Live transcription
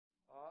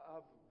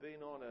I've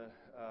been on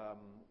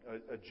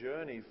a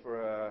journey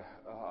for,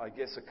 I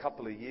guess, a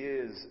couple of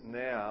years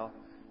now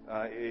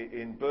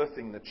in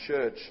birthing the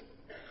church.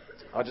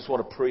 I just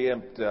want to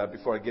preempt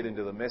before I get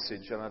into the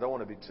message, and I don't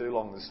want to be too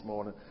long this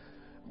morning,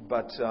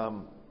 but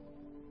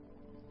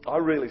I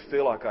really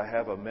feel like I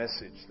have a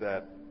message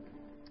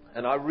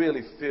and I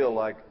really feel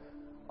like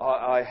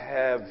I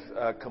have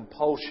a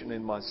compulsion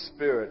in my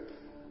spirit,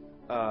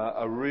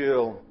 a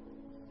real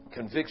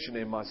conviction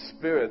in my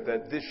spirit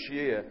that this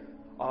year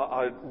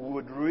I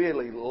would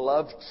really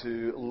love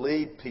to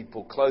lead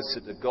people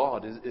closer to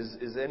God.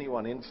 Is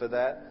anyone in for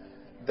that?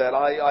 That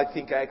I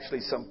think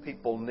actually some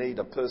people need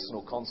a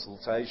personal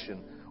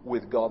consultation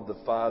with God the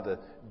Father,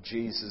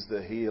 Jesus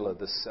the healer,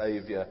 the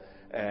Savior,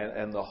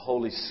 and the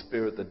Holy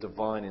Spirit, the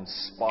divine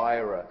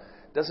inspirer.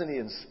 Doesn't He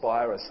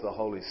inspire us, the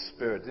Holy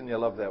Spirit? Didn't you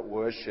love that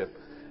worship?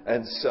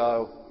 And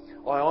so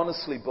I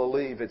honestly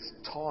believe it's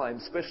time,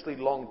 especially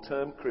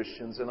long-term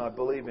Christians, and I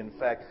believe, in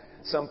fact,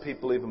 some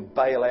people even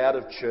bail out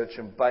of church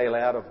and bail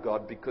out of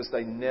God because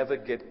they never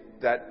get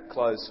that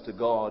close to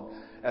God,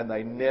 and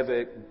they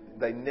never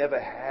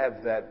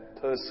have that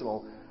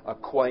personal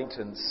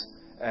acquaintance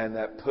and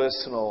that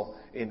personal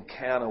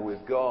encounter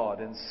with God.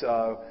 And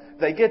so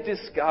they get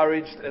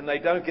discouraged and they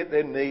don't get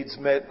their needs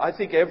met. I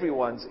think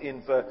everyone's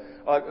in for,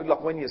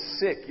 like when you're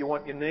sick, you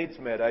want your needs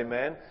met,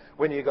 amen?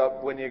 When you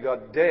got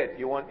debt,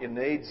 you want your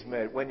needs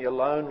met. When you're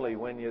lonely,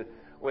 when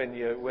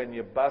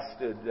you're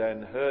busted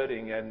and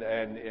hurting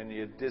and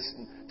you're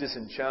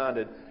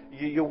disenchanted,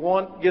 you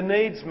want your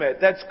needs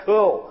met. That's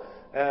cool,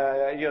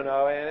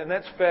 and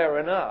that's fair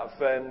enough.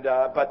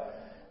 But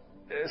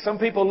some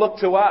people look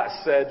to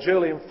us,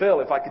 Julie and Phil,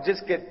 if I could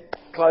just get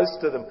close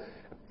to them.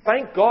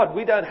 Thank God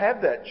we don't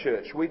have that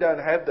church. We don't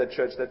have that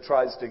church that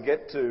tries to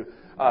get to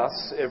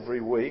us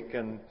every week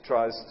and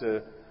tries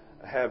to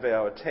have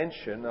our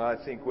attention. I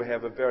think we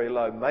have a very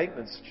low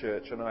maintenance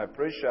church, and I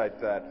appreciate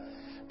that.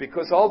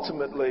 Because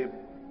ultimately,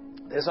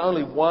 there's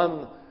only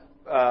one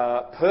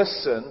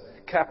person,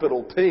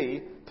 capital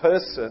P,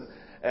 person,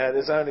 and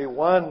there's only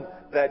one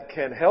that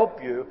can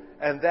help you,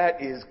 and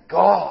that is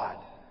God.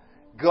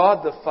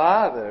 God the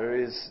Father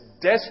is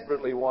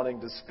desperately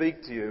wanting to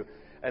speak to you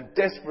and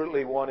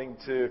desperately wanting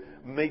to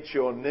meet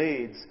your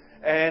needs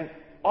and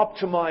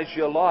optimize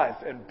your life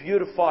and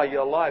beautify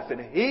your life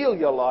and heal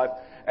your life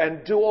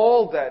and do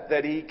all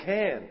that He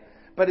can.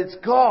 But it's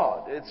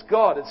God. It's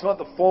God. It's not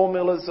the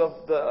formulas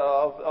of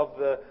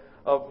the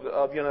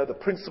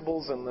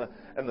principles and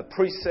the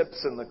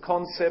precepts and the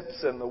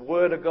concepts and the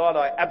Word of God.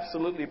 I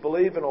absolutely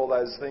believe in all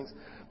those things.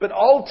 But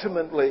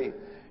ultimately,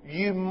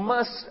 you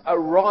must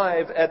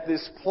arrive at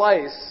this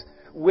place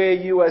where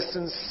you are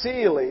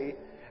sincerely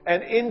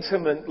and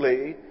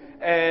intimately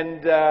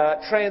and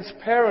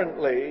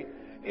transparently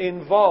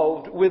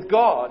involved with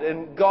God.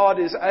 And God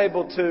is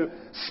able to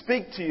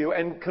speak to you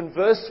and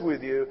converse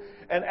with you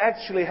and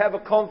actually have a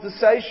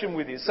conversation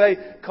with you. Say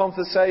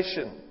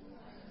conversation.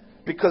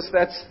 Because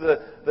that's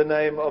the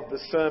name of the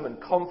sermon.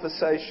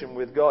 Conversation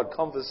with God.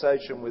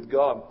 Conversation with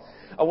God.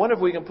 I wonder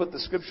if we can put the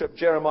scripture up,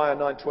 Jeremiah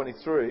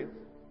 9:23.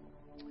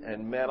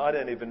 And man, I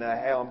don't even know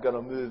how I'm going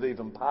to move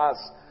even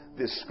past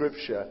this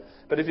scripture.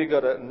 But if you've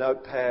got a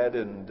notepad,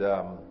 and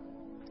I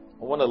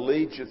want to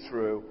lead you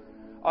through.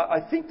 I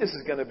think this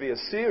is going to be a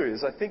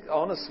series. I think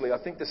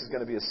this is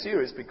going to be a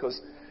series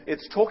because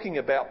it's talking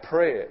about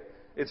prayer.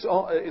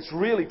 It's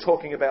really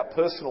talking about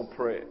personal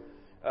prayer.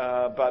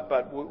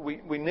 But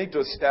we need to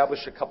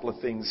establish a couple of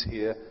things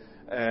here.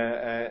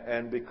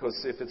 And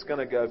because if it's going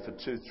to go for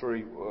 2,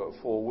 3,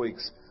 4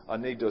 weeks, I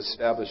need to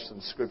establish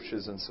some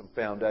scriptures and some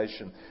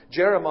foundation.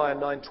 Jeremiah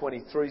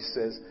 9:23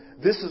 says,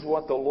 "This is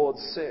what the Lord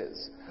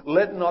says.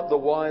 Let not the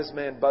wise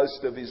man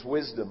boast of his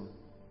wisdom,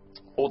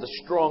 or the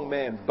strong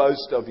man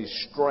boast of his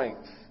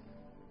strength,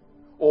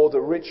 or the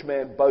rich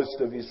man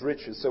boast of his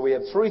riches." So we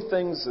have 3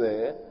 things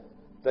there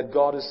that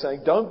God is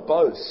saying, don't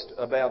boast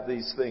about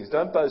these things.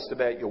 Don't boast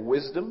about your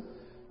wisdom.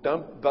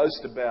 Don't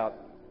boast about,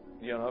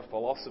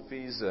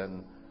 philosophies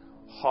and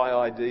high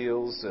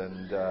ideals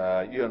and,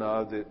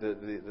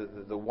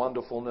 the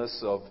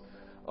wonderfulness of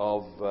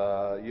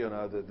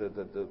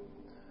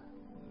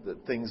the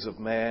things of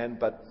man.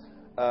 But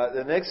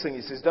the next thing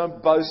He says,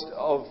 don't boast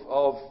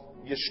of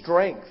your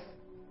strength.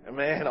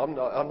 Man, I'm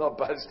not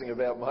boasting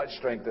about my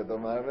strength at the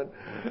moment.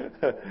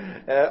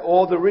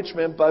 Or the rich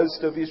man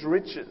boast of his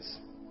riches.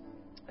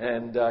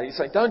 And He's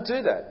saying, don't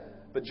do that.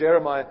 But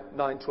Jeremiah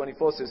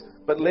 9:24 says,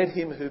 "But let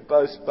him who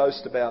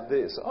boast about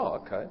this." Oh,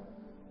 okay.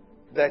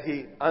 "That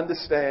he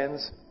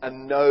understands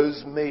and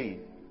knows me."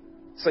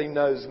 Say,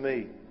 knows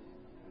me.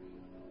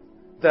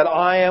 "That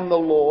I am the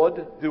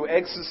Lord who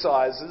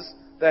exercises,"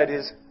 that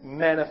is,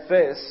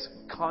 manifests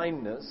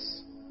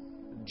kindness,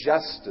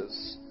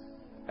 justice,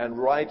 and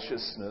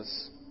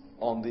righteousness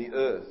on the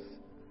earth.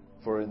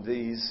 For in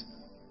these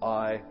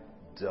I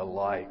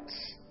delight.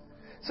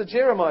 So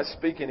Jeremiah is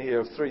speaking here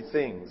of 3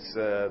 things.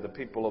 The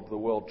people of the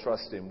world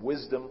trust in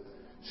wisdom,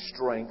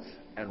 strength,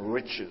 and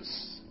riches.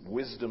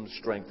 Wisdom,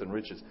 strength, and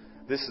riches.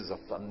 This is a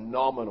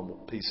phenomenal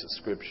piece of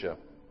scripture.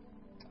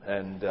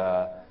 And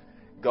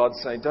God's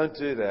saying, don't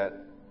do that.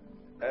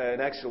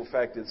 in actual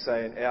fact, it's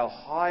saying our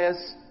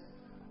highest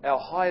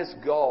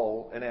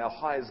goal and our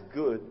highest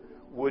good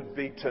would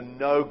be to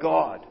know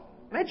God.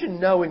 Imagine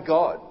knowing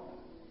God.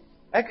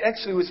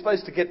 Actually, we're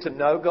supposed to get to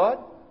know God.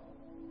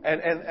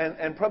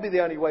 And probably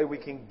the only way we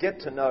can get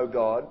to know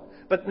God.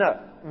 But no,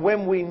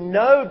 when we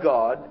know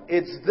God,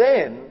 it's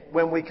then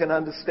when we can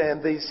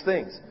understand these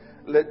things.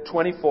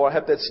 24, I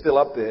have that still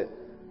up there.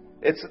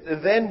 It's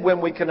then when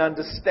we can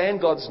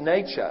understand God's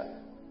nature.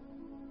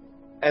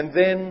 And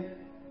then,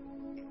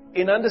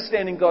 in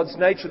understanding God's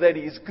nature that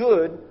He is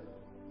good,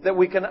 that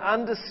we can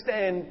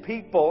understand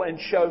people and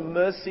show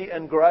mercy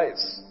and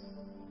grace.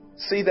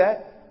 See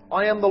that?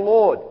 I am the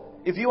Lord.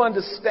 If you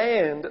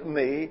understand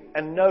me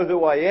and know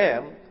who I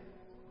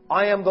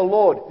am the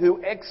Lord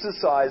who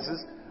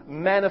exercises,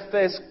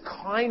 manifests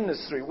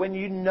kindness through. When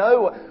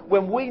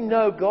we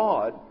know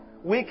God,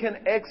 we can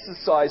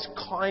exercise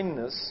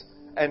kindness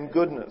and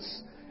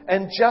goodness.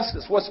 And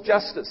justice. What's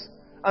justice?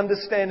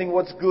 Understanding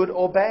what's good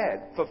or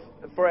bad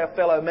for our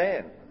fellow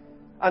man.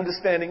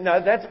 Understanding,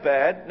 no, that's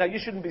bad. No, you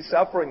shouldn't be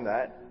suffering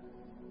that.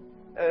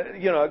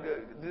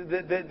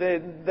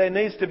 There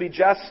needs to be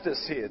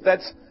justice here.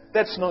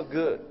 That's not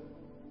good.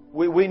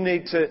 We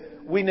need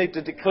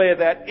to declare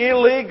that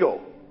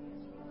illegal.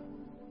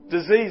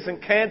 Disease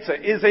and cancer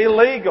is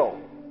illegal.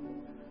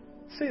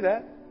 See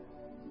that?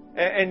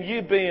 And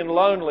you being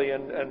lonely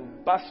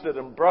and busted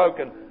and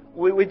broken,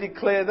 we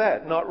declare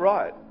that not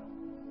right.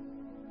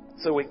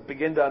 So we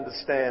begin to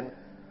understand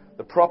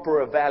the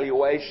proper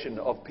evaluation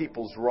of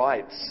people's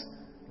rights,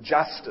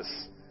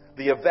 justice,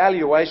 the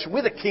evaluation.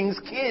 We're the King's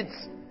kids.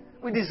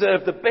 We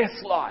deserve the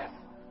best life.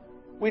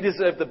 We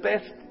deserve the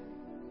best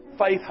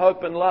faith,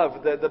 hope and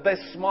love, the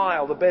best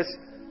smile, the best.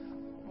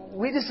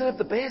 We deserve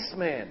the best,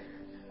 man.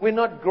 We're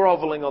not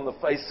grovelling on the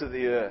face of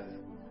the earth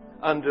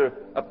under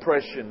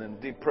oppression and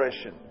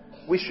depression.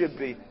 We should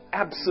be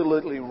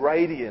absolutely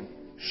radiant,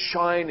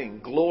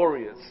 shining,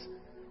 glorious,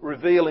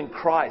 revealing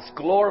Christ,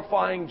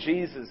 glorifying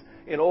Jesus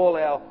in all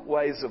our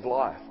ways of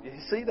life. You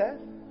see that?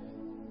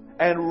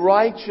 And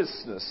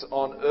righteousness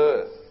on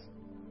earth,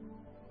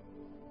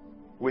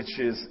 which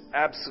is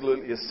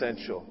absolutely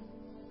essential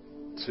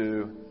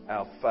to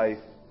our faith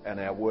and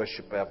our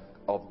worship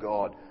of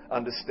God.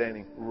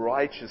 Understanding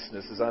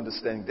righteousness is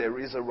understanding there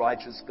is a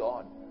righteous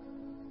God,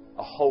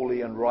 a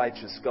holy and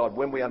righteous God.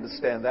 When we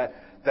understand that,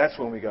 that's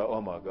when we go, oh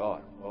my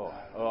God,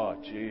 oh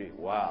gee,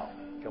 wow,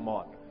 come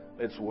on,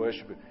 let's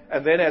worship Him.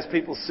 And then as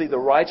people see the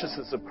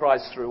righteousness of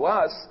Christ through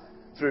us,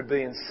 through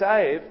being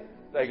saved,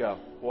 they go,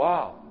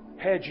 wow,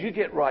 how'd you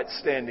get right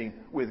standing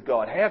with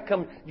God? How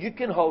come you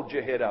can hold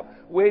your head up?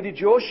 Where did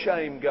your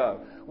shame go?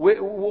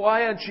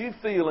 Why aren't you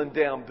feeling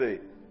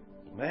downbeat?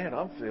 Man,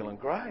 I'm feeling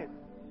great.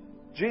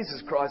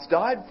 Jesus Christ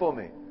died for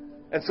me.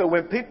 And so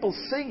when people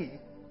see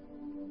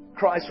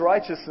Christ's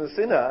righteousness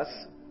in us,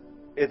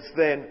 it's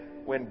then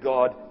when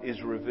God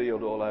is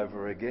revealed all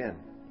over again.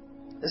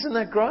 Isn't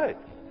that great?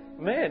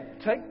 Man,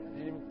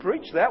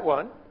 preach that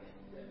one.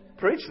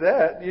 Preach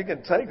that. You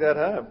can take that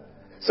home.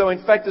 So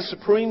in fact, the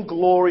supreme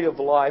glory of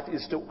life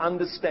is to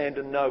understand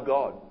and know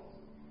God.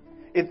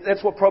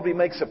 That's what probably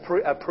makes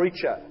a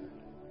preacher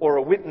or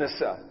a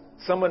witnesser.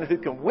 Someone who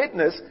can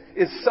witness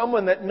is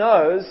someone that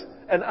knows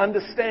and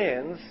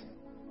understands.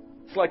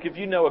 It's like if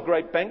you know a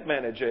great bank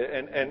manager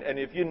and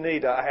if you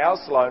need a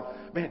house loan,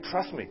 man,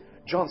 trust me,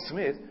 John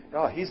Smith,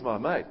 he's my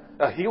mate.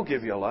 He'll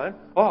give you a loan.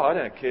 I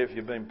don't care if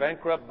you've been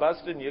bankrupt,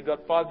 busted, and you've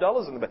got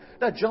 $5 in the bank.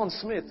 No, John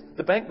Smith,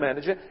 the bank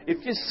manager,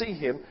 if you see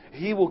him,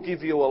 he will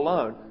give you a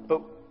loan.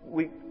 But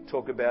we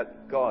talk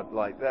about God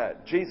like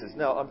that. Jesus,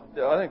 no,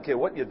 I don't care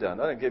what you've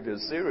done. I don't give you a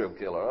serial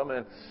killer. I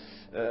mean,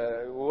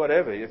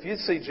 whatever. If you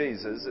see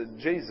Jesus,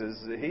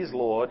 He's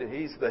Lord,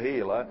 He's the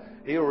healer.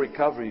 He'll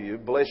recover you,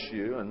 bless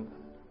you, and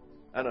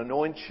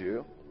anoint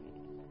you.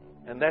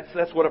 And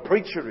that's what a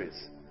preacher is.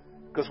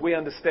 Because we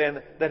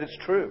understand that it's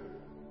true.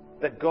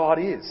 That God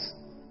is.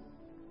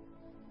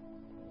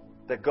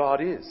 That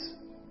God is.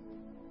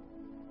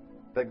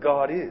 That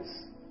God is.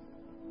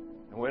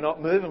 And we're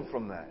not moving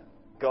from that.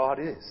 God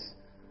is.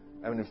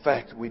 And in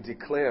fact, we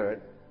declare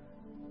it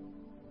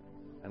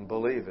and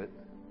believe it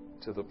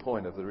to the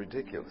point of the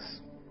ridiculous.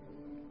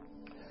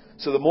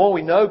 So the more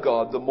we know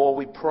God, the more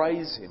we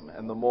praise Him.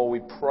 And the more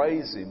we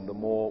praise Him, the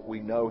more we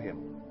know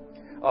Him.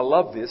 I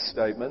love this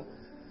statement.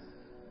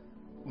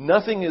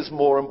 Nothing is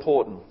more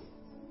important.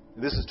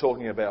 This is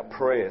talking about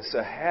prayer.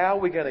 So how are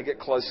we going to get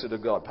closer to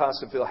God?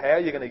 Pastor Phil, how are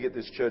you going to get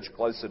this church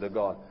closer to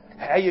God?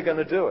 How are you going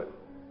to do it?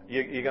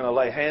 You're going to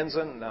lay hands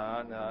on?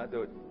 No,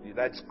 do it.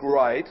 That's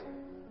great.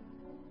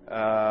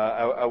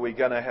 Are we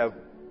going to have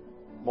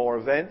more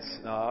events?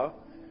 No.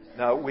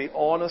 No, we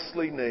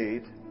honestly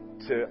need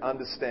to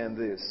understand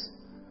this.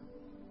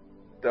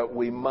 That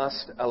we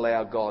must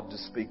allow God to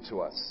speak to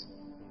us.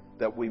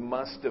 That we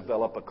must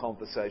develop a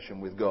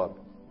conversation with God.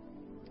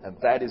 And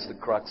that is the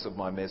crux of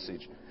my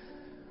message.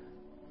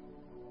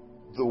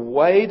 The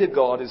way to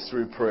God is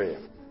through prayer.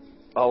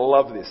 I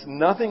love this.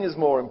 Nothing is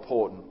more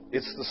important.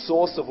 It's the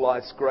source of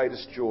life's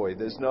greatest joy.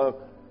 There's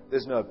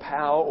no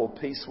power or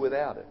peace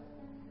without it.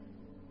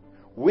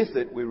 With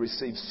it, we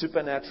receive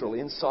supernatural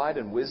insight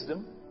and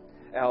wisdom.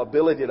 Our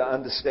ability to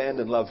understand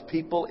and love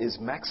people is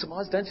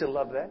maximized. Don't you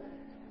love that?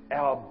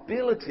 Our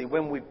ability,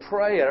 when we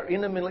pray, are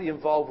intimately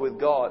involved with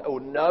God or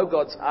know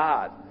God's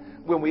heart,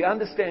 when we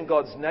understand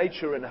God's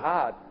nature and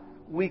heart,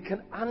 we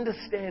can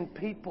understand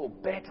people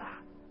better.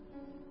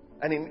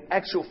 And in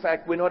actual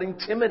fact, we're not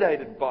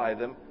intimidated by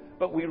them,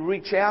 but we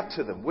reach out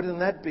to them. Wouldn't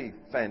that be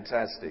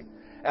fantastic?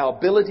 Our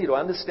ability to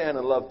understand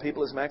and love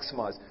people is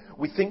maximized.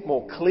 We think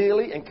more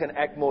clearly and can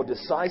act more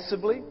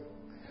decisively.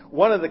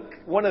 One of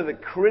the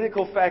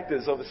critical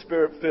factors of a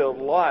Spirit-filled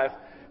life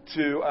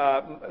to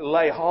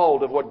lay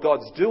hold of what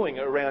God's doing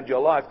around your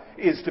life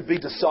is to be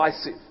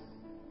decisive.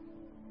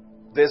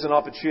 There's an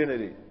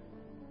opportunity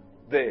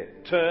there.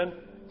 Turn,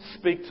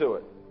 speak to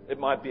it. It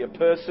might be a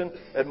person,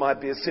 it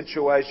might be a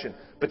situation,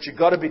 but you've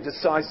got to be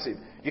decisive.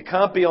 You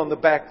can't be on the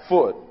back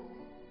foot.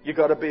 You've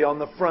got to be on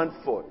the front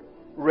foot,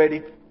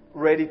 ready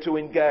to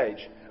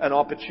engage an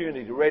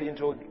opportunity, ready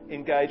to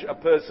engage a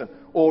person,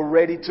 or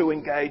ready to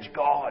engage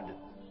God.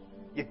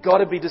 You've got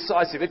to be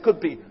decisive. It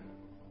could be,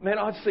 man,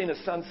 I've seen a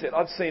sunset.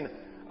 I've seen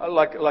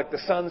like the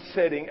sun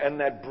setting and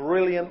that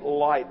brilliant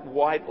light,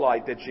 white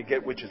light that you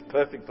get, which is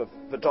perfect for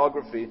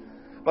photography.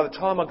 By the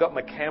time I got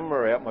my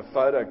camera out, my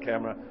photo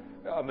camera,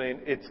 I mean,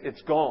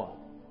 it's gone.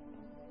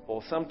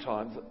 Or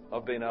sometimes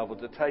I've been able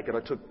to take it. I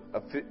took a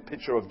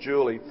picture of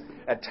Julie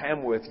at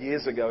Tamworth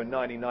years ago in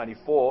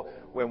 1994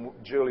 when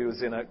Julie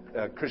was in a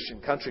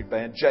Christian country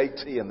band,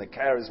 JT and the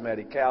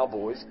Charismatic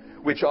Cowboys,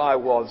 which I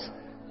was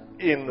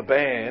in the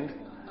band.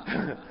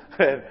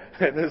 and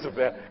there's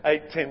about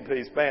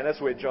 8-10-piece band.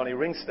 That's where Johnny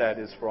Ringstad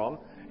is from.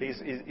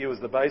 He was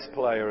the bass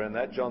player in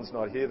that. John's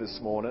not here this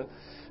morning.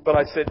 But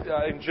I said,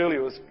 and Julie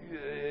was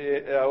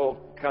all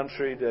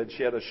country.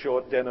 She had a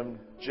short denim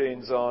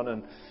jeans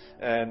on,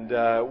 and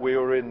we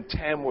were in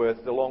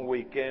Tamworth, the long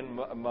weekend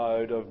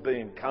mode of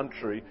being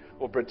country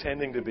or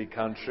pretending to be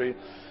country.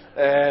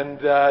 And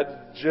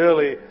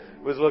Julie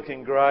was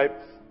looking great,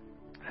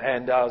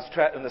 and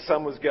and the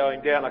sun was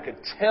going down. I could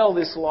tell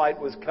this light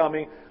was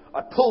coming. I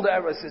pulled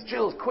over. I said,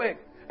 "Jules, quick!"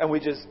 And we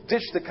just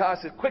ditched the car.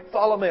 I said, "Quick,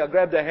 follow me." I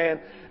grabbed her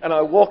hand and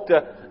I walked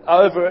her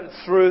over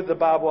through the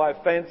barbed wire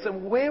fence.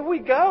 And where are we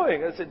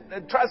going? I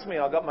said, "Trust me,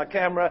 I got my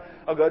camera.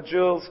 I got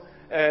Jules."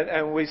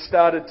 And we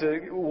started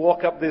to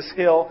walk up this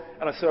hill,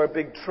 and I saw a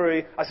big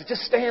tree. I said,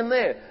 "Just stand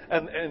there."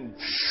 And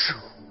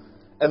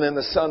then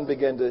the sun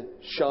began to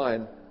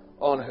shine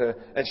on her,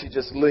 and she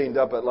just leaned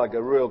up it like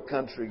a real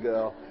country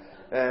girl.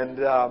 And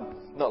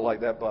not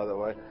like that, by the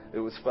way. It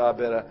was far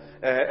better.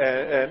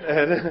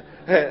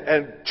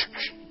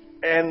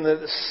 And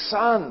the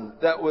sun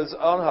that was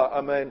on her, I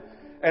mean,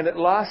 and it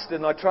lasted,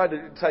 and I tried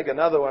to take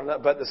another one,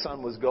 but the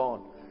sun was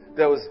gone.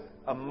 There was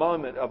a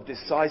moment of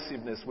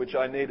decisiveness which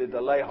I needed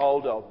to lay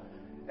hold of,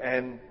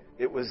 and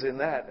it was in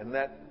that. And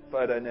that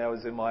photo now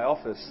is in my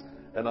office,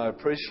 and I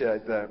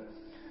appreciate that.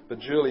 But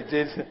Julie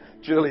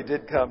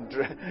did come.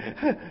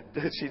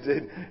 She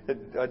did.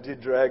 I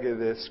did drag her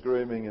there,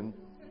 screaming and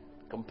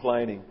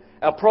complaining.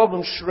 Our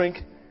problems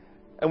shrink,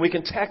 and we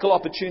can tackle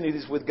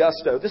opportunities with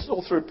gusto. This is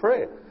all through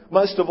prayer.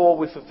 Most of all,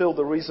 we fulfill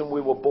the reason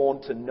we were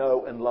born, to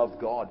know and love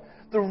God.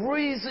 The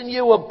reason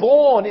you were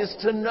born is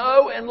to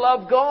know and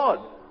love God.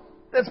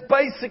 That's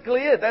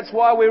basically it. That's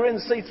why we're in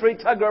C3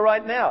 Tuggerah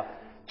right now.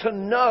 To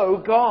know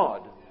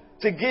God.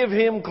 To give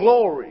Him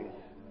glory.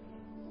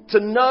 To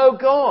know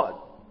God.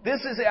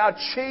 This is our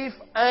chief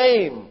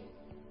aim.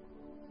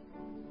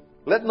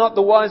 Let not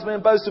the wise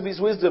man boast of his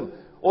wisdom,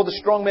 or the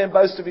strong man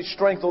boast of his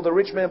strength, or the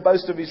rich man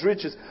boast of his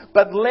riches.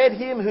 But let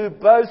him who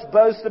boasts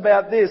boast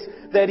about this,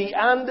 that he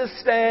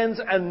understands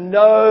and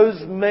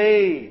knows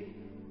me.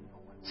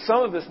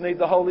 Some of us need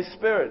the Holy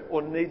Spirit,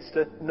 or needs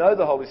to know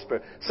the Holy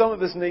Spirit. Some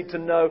of us need to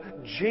know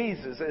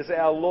Jesus as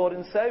our Lord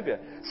and Saviour.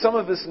 Some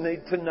of us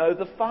need to know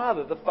the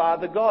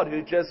Father God,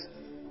 who just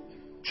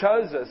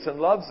chose us and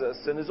loves us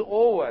and is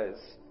always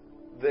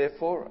there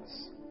for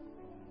us.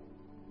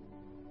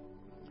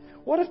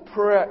 What if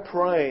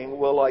praying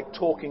were like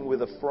talking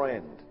with a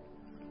friend?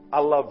 I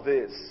love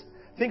this.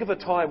 Think of a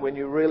time when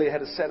you really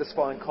had a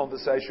satisfying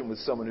conversation with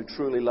someone who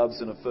truly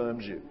loves and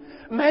affirms you.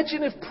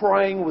 Imagine if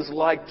praying was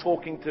like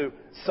talking to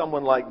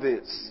someone like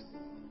this.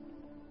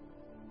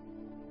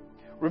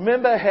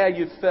 Remember how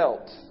you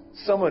felt.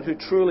 Someone who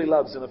truly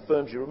loves and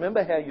affirms you.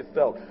 Remember how you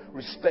felt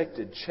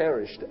respected,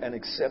 cherished, and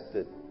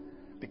accepted.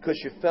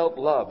 Because you felt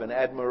love and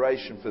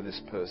admiration for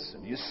this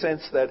person. You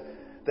sensed that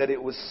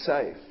it was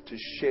safe to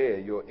share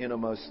your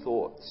innermost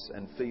thoughts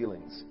and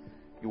feelings.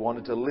 You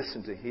wanted to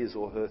listen to his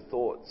or her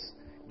thoughts.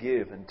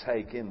 Give and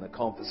take in the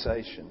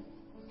conversation.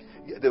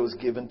 There was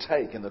give and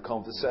take in the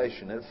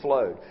conversation. It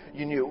flowed.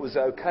 You knew it was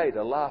okay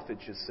to laugh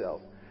at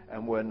yourself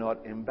and were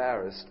not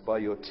embarrassed by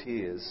your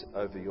tears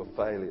over your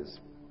failures.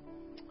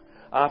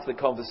 After the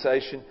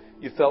conversation,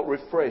 you felt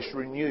refreshed,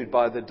 renewed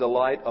by the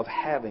delight of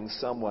having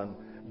someone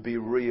be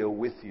real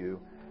with you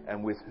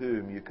and with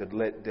whom you could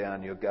let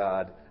down your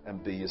guard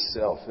and be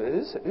yourself.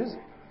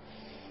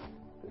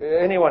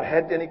 Anyone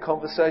had any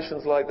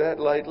conversations like that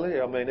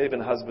lately? I mean, even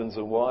husbands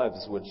and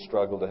wives would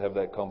struggle to have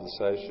that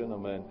conversation. I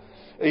mean,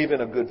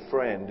 even a good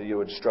friend, you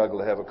would struggle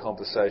to have a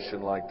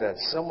conversation like that.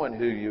 Someone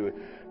who you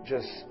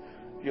just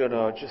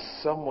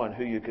someone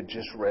who you could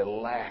just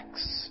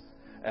relax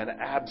and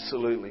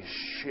absolutely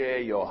share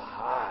your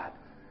heart.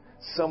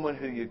 Someone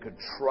who you could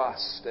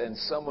trust and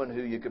someone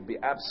who you could be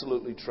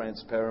absolutely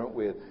transparent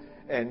with.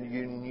 And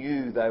you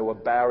knew they were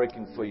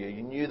barracking for you.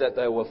 You knew that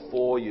they were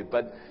for you.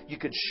 But you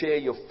could share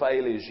your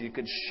failures. You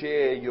could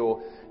share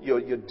your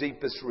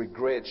deepest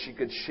regrets. You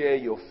could share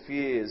your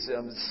fears.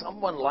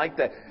 Someone like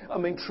that. I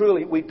mean,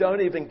 truly, we don't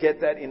even get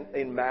that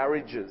in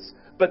marriages.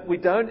 But we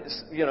don't,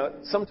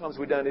 sometimes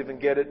we don't even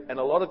get it. And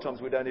a lot of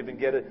times we don't even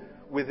get it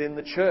within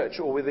the church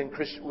or with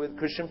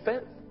Christian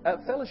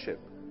fellowship.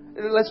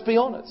 Let's be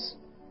honest.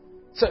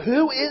 So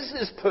who is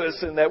this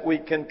person that we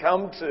can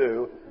come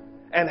to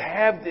and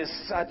have this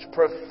such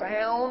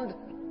profound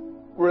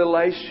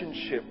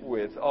relationship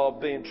with, of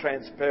being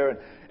transparent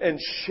and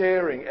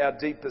sharing our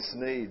deepest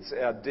needs,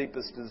 our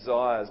deepest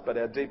desires, but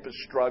our deepest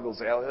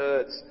struggles, our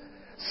hurts?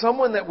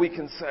 Someone that we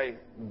can say,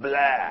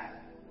 blah.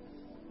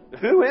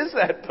 Who is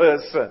that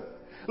person?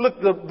 Look,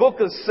 the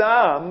book of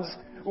Psalms,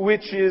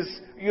 which is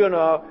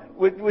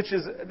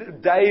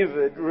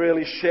David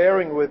really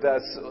sharing with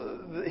us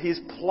his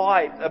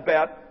plight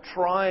about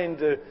trying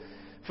to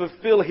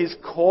fulfill his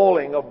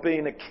calling of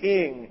being a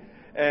king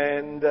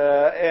and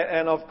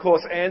of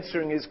course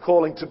answering his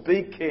calling to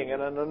be king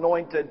and an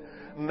anointed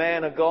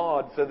man of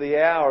God for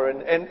the hour.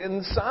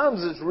 And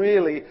Psalms is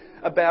really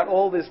about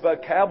all this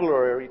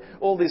vocabulary,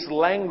 all this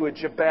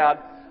language about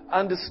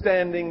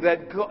understanding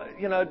that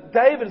God,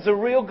 David's a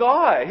real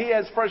guy. He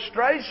has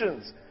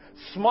frustrations.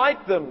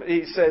 Smite them,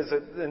 he says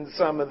in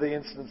some of the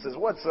instances.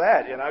 What's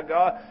that?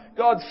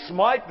 God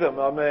smite them.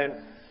 I mean,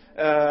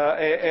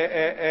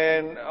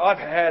 and I've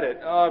had it.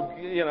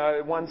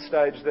 At one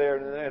stage there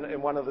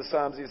in one of the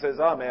Psalms, he says,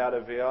 I'm out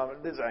of here.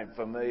 This ain't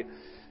for me.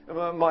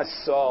 My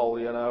soul,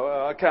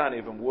 I can't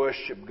even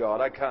worship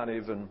God. I can't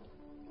even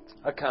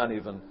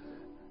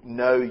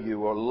know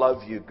you or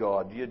love you,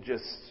 God. You're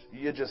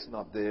just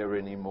not there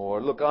anymore.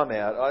 Look, I'm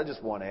out. I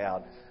just want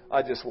out.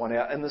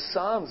 And the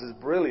Psalms is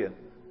brilliant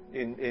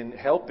in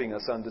helping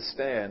us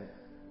understand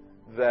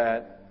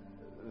that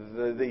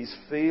these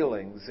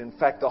feelings, in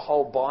fact, the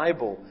whole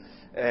Bible,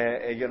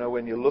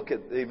 when you look at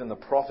even the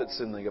prophets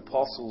and the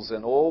apostles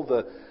and all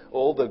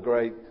the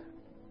great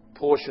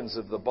portions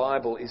of the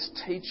Bible, is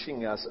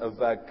teaching us a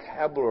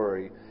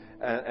vocabulary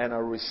and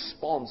a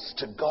response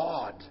to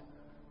God.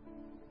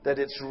 That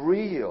it's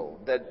real,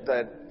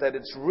 that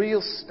it's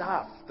real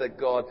stuff, that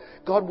God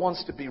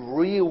wants to be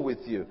real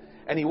with you,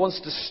 and He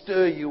wants to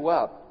stir you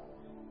up.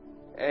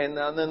 And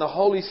then the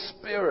Holy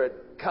Spirit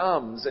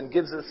comes and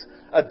gives us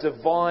a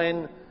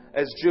divine,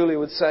 as Julia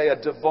would say, a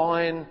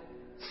divine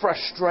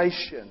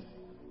frustration.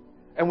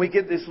 And we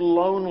get this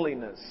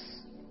loneliness.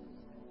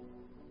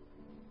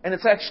 And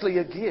it's actually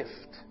a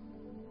gift.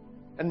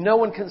 And no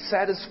one can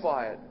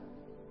satisfy it.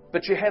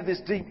 But you have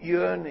this deep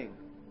yearning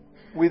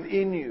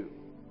within you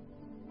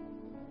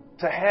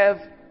to have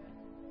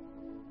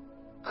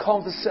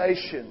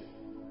conversation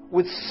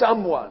with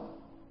someone.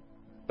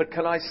 But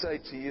can I say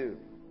to you,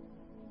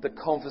 the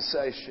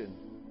conversation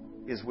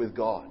is with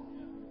God.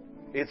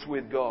 It's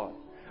with God.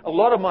 A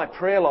lot of my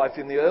prayer life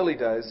in the early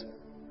days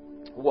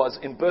was,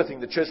 in birthing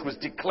the church, was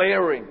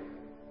declaring.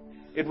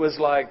 It was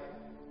like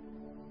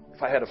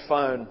if I had a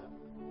phone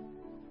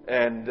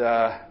and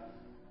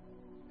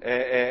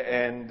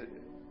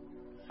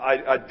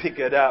I'd pick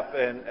it up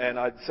and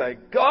I'd say,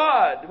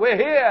 God, we're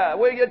here.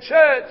 We're your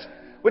church.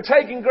 We're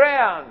taking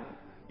ground.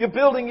 You're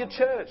building your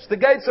church. The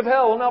gates of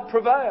hell will not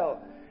prevail.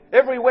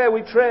 Everywhere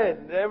we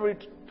tread, every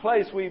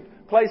place we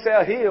place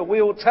our heel,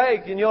 we will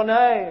take in your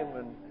name.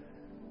 And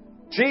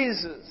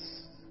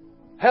Jesus,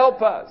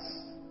 help us.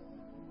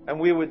 And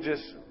we would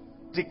just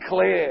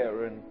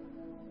declare and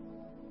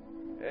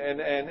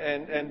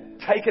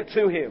take it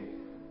to Him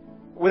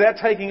without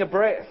taking a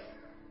breath.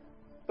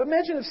 But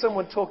imagine if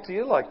someone talked to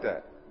you like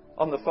that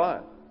on the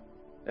phone.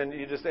 And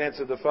you just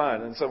answered the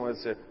phone and someone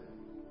said,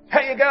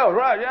 how you go?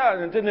 Right,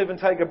 yeah. And didn't even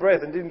take a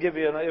breath and didn't give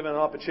you even an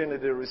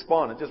opportunity to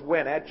respond. It just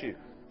went at you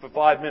for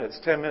 5 minutes,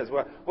 10 minutes.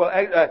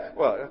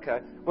 Okay.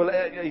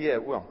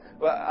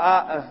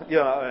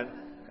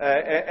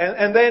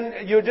 And then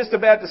you're just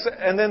about to say,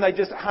 and then they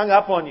just hung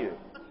up on you.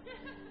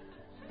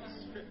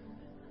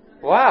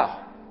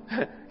 Wow.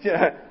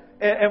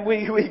 And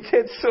we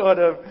get sort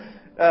of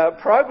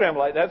programmed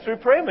like that through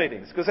prayer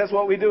meetings, because that's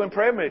what we do in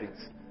prayer meetings.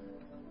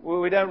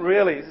 We don't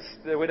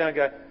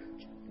go,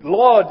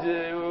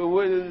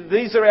 Lord,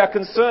 these are our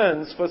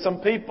concerns for some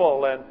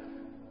people,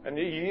 and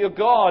you're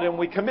God, and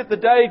we commit the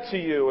day to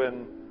you,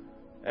 and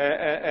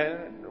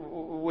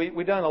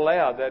we don't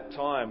allow that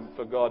time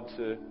for God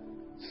to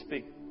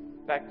speak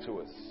back to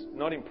us.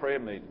 Not in prayer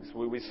meetings.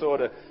 We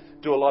sort of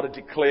do a lot of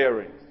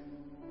declaring.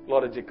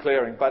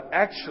 But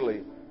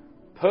actually,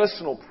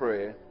 personal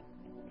prayer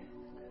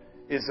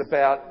is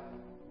about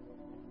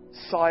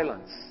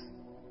silence.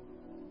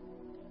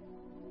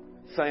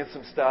 Saying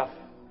some stuff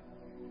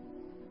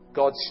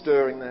God's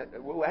stirring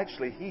that. Well,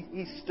 actually,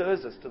 He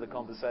stirs us to the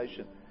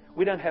conversation.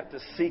 We don't have to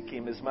seek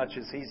Him as much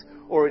as He's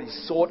already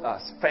sought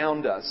us,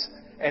 found us,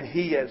 and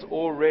He has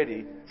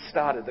already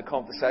started the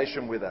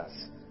conversation with us.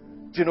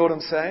 Do you know what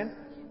I'm saying?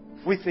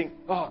 We think,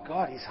 oh,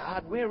 God, He's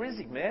hard. Where is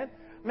He, man?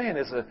 Man,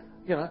 there's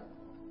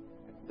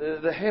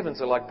the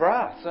heavens are like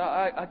brass.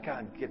 I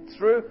can't get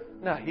through.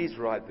 No, He's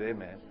right there,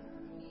 man.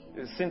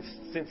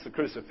 Since the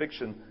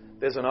crucifixion,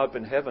 there's an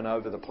open heaven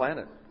over the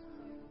planet.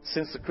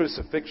 Since the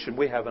crucifixion,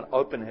 we have an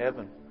open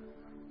heaven.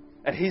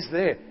 And He's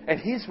there. And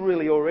He's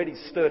really already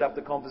stirred up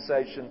the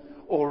conversation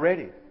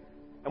already.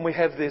 And we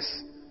have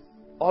this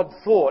odd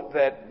thought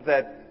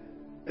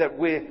that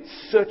we're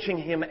searching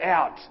Him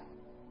out.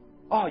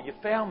 Oh, you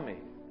found me.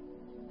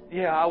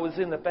 Yeah, I was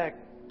in the back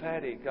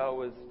paddock. I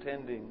was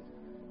tending.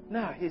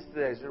 No, He's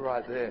there. He's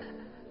right there.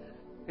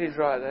 He's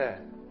right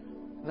there.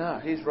 No,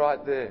 He's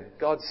right there.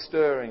 God's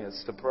stirring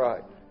us to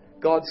pray.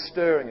 God's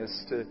stirring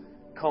us to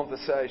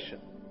conversation.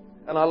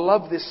 And I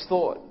love this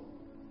thought.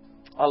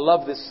 I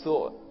love this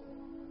thought.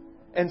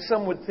 And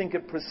some would think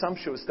it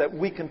presumptuous that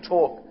we can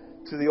talk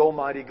to the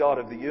Almighty God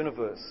of the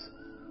universe.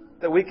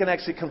 That we can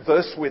actually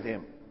converse with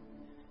Him.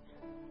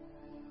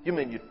 You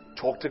mean you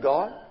talk to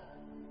God?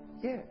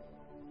 Yeah.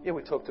 Yeah,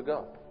 we talk to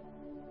God.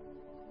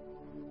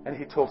 And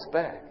He talks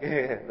back.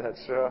 Yeah,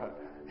 that's right.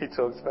 He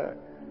talks back.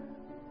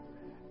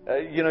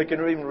 You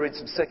can even read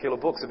some secular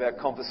books about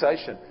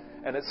conversation.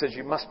 And it says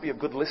you must be a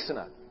good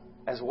listener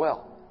as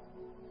well.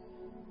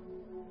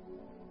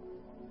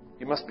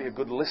 You must be a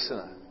good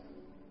listener.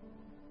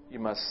 You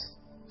must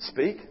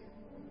speak,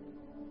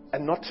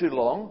 and not too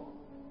long.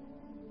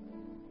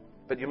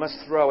 But you must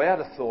throw out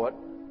a thought,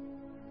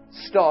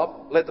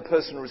 stop, let the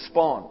person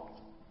respond.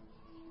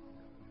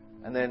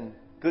 And then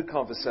good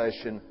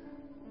conversation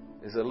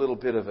is a little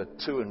bit of a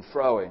to and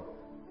froing.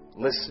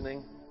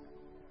 Listening,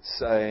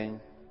 saying,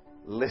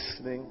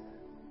 listening.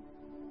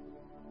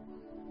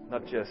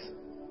 Not just,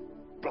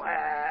 blah,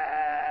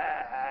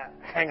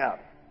 hang up.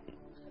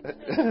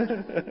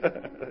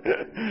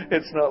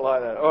 It's not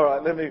like that. All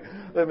right,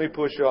 let me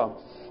push on.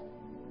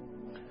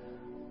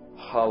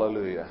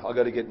 Hallelujah. I've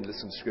got to get into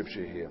some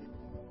scripture here.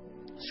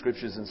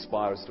 Scriptures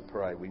inspire us to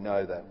pray. We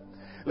know that.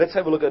 Let's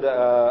have a look at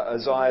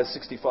Isaiah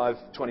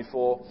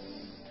 65:24.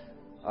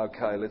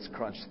 Okay, let's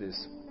crunch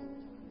this.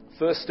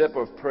 First step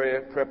of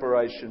prayer,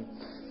 preparation.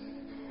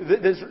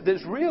 There's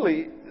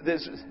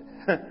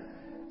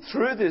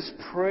through this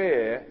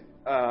prayer,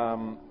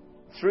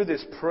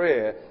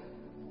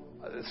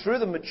 through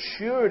the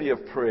maturity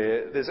of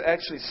prayer, there's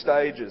actually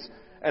stages.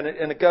 And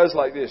it goes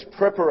like this.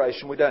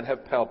 Preparation. We don't have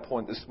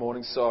PowerPoint this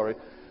morning, sorry.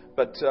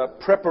 But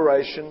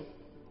preparation,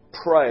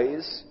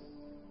 praise,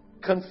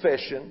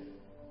 confession,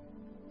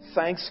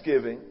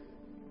 thanksgiving,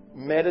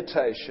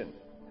 meditation,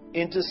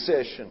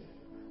 intercession,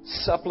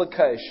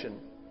 supplication,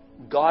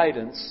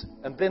 guidance,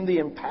 and then the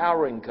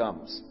empowering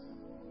comes.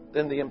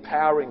 Then the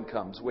empowering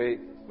comes where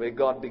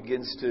God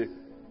begins to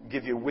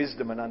give you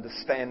wisdom and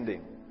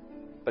understanding,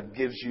 but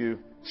gives you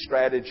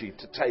strategy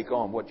to take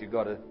on what you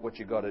got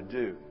to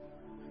do.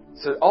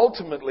 So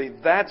ultimately,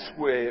 that's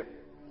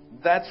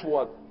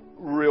what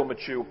real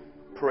mature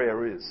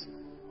prayer is.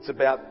 It's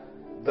about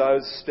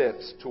those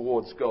steps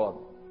towards God.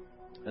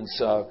 And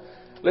so,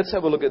 let's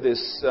have a look at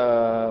this.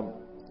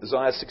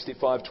 Isaiah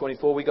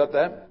 65:24. We got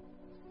that?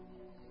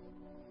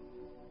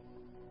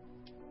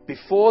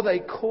 Before they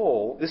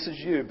call, this is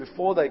you.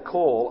 Before they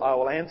call, I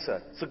will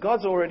answer. So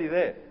God's already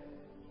there.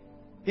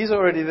 He's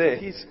already there.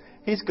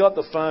 He's got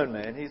the phone,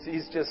 man.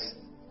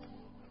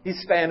 He's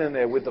standing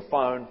there with the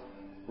phone,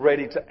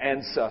 ready to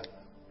answer.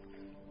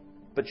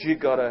 But you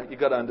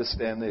gotta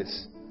understand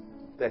this,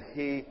 that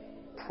He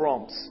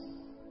prompts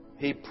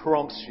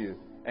you,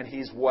 and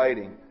He's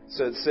waiting.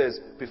 So it says,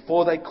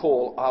 before they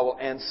call, I will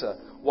answer.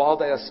 While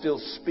they are still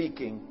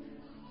speaking,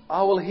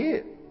 I will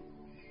hear.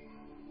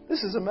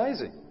 This is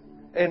amazing.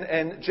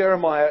 And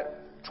Jeremiah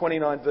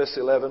 29 verse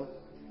 11,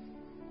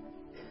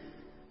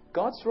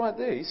 God's right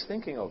there. He's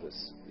thinking of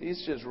us.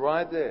 He's just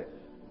right there.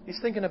 He's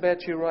thinking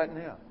about you right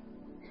now.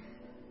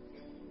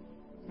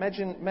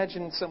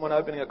 Imagine someone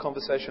opening a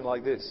conversation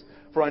like this.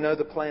 For I know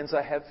the plans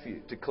I have for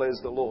you, declares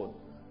the Lord.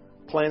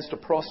 Plans to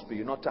prosper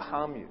you, not to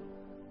harm you.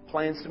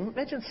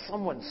 Imagine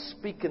someone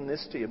speaking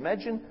this to you.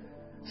 Imagine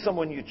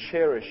someone you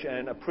cherish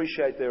and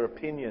appreciate their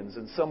opinions,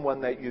 and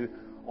someone that you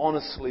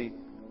honestly,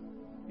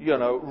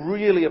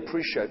 really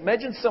appreciate.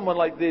 Imagine someone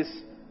like this,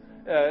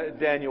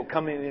 Daniel,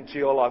 coming into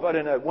your life. I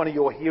don't know, one of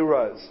your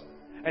heroes,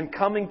 and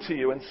coming to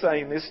you and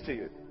saying this to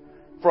you.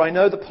 For I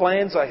know the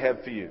plans I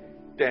have for you,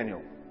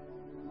 Daniel,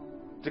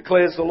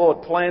 declares the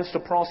Lord. Plans to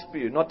prosper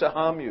you, not to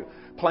harm you.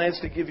 Plans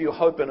to give you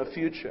hope and a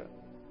future.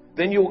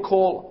 Then you will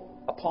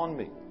call upon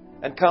me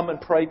and come and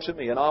pray to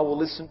me, and I will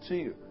listen to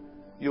you.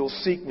 You will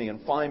seek me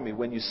and find me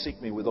when you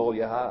seek me with all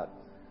your heart.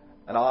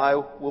 And I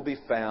will be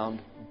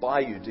found by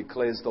you,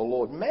 declares the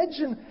Lord.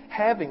 Imagine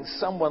having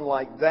someone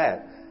like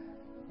that.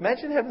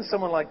 Imagine having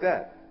someone like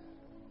that.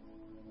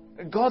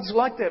 God's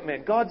like that,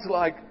 man. God's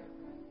like,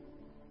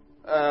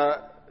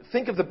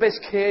 think of the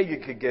best care you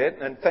could get.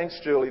 And thanks,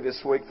 Julie,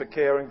 this week for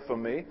caring for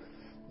me.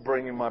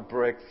 bringing my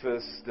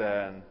breakfast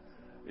and,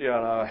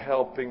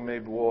 helping me,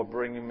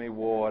 bringing me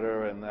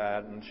water and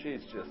that. And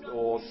she's just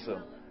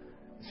awesome.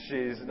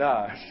 She's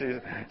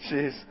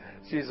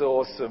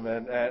awesome.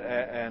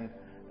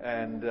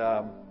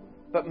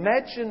 But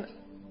imagine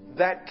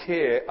that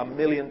care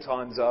 1,000,000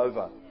 times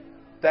over.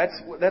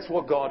 That's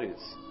what God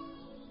is.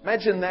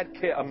 Imagine that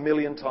care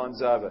 1,000,000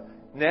 times over.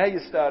 Now you're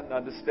starting to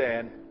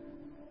understand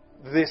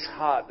this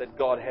heart that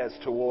God has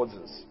towards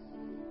us.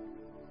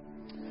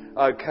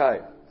 Okay,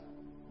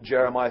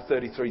 Jeremiah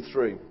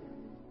 33:3.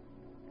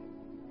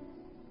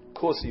 Of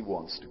course He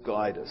wants to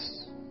guide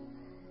us.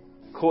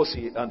 Of course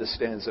He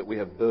understands that we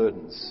have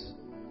burdens.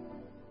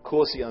 Of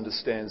course He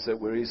understands that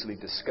we're easily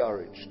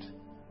discouraged,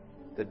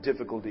 that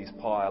difficulties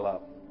pile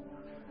up.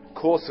 Of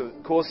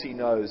course He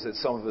knows that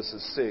some of us are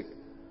sick.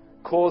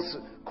 Of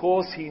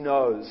course He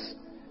knows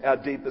our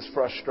deepest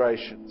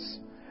frustrations.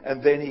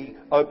 And then He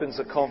opens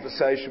a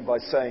conversation by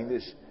saying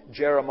this,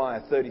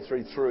 Jeremiah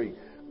 33:3,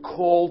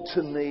 call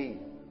to me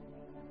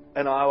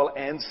and I will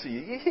answer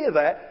you. You hear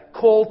that?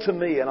 Call to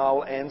me and I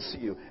will answer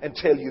you and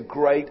tell you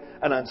great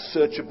and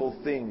unsearchable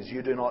things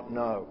you do not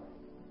know.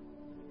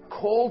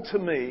 Call to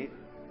me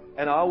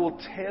and I will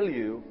tell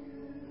you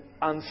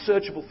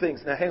unsearchable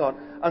things. Now hang on.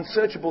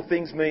 Unsearchable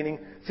things meaning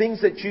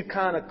things that you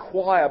can't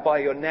acquire by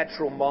your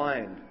natural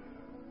mind.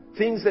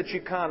 Things that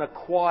you can't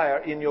acquire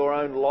in your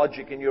own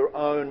logic, in your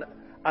own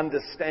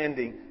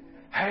understanding.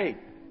 Hey,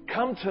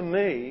 come to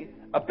me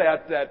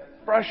about that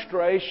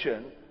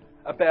frustration,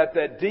 about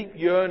that deep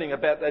yearning,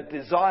 about that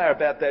desire,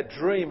 about that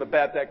dream,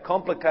 about that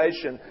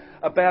complication,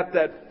 about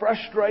that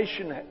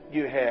frustration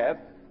you have.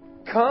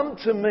 Come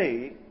to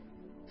me.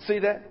 See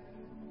that?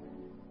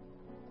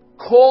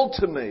 Call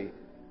to me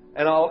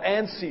and I'll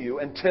answer you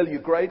and tell you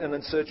great and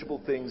unsearchable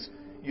things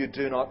you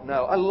do not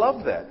know. I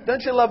love that.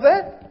 Don't you love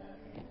that?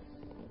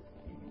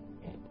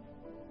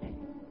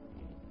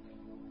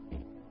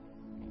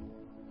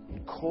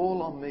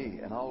 Call on me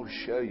and I'll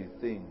show you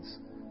things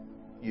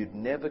you'd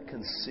never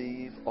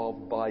conceive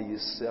of by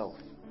yourself.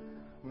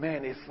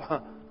 Man,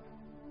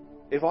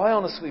 if I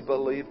honestly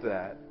believe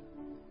that,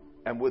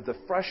 and with the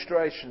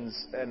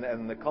frustrations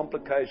and the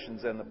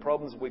complications and the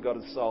problems we got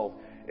to solve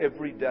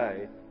every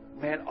day,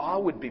 man, I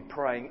would be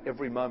praying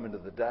every moment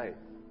of the day.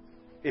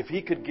 If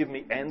He could give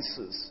me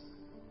answers,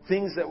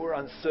 things that were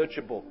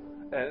unsearchable.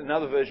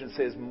 Another version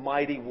says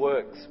mighty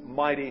works,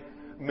 mighty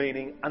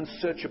meaning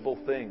unsearchable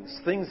things,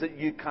 things that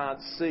you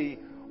can't see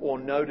or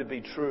know to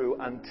be true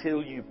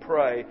until you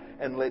pray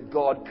and let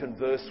God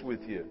converse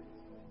with you.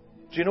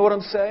 Do you know what I'm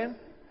saying?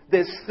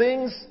 There's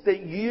things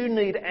that you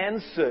need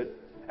answered,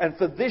 and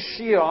for this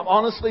year, I'm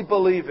honestly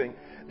believing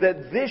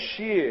that this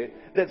year,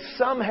 that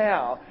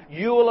somehow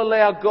you will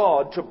allow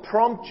God to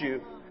prompt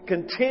you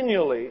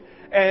continually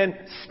and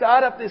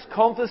start up this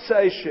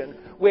conversation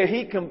where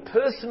He can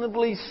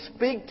personally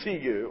speak to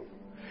you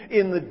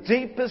in the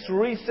deepest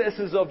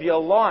recesses of your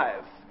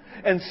life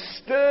and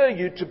stir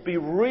you to be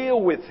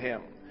real with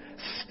Him.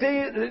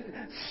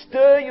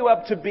 Stir you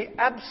up to be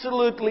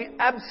absolutely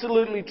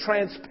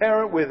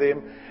transparent with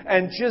Him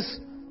and just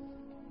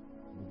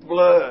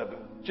blab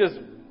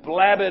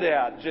it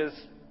out. Just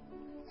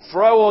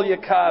throw all your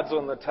cards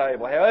on the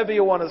table, however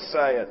you want to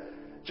say it.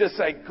 Just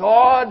say,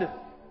 God,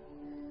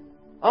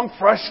 I'm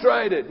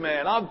frustrated,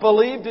 man. I've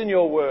believed in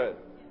your word.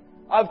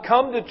 I've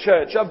come to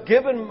church. I've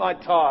given my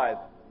tithe.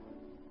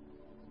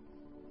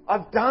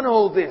 I've done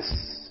all this.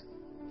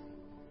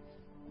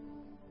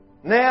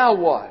 Now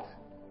what?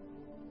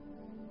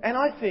 And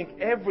I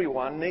think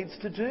everyone needs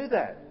to do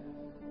that.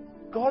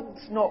 God's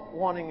not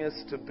wanting us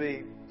to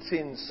be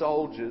tin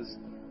soldiers.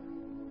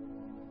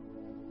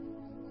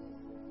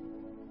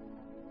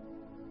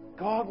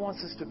 God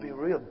wants us to be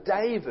real.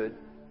 David,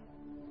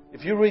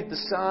 if you read the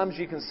Psalms,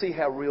 you can see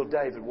how real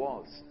David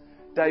was.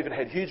 David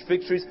had huge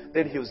victories,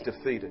 then he was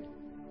defeated.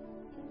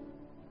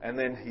 And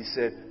then he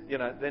said,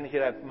 then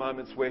he'd have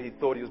moments where he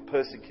thought he was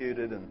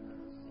persecuted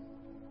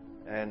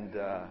and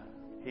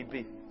he'd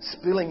be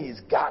spilling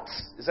his guts.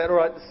 Is that all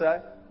right to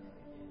say?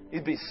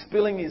 He'd be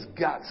spilling his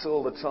guts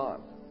all the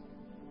time.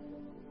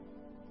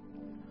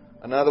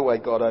 Another way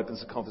God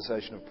opens a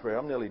conversation of prayer.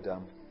 I'm nearly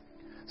done.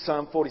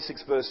 Psalm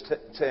 46 verse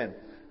 10.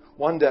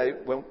 One day,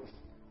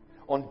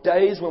 on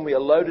days when we are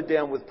loaded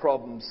down with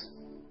problems,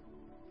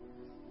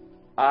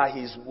 are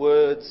His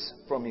words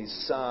from His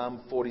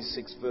Psalm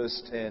 46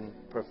 verse 10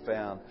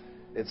 profound.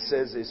 It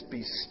says this,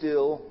 be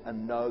still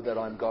and know that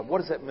I'm God. What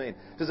does that mean?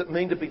 Does it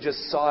mean to be just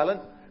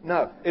silent?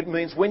 No. It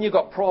means when you've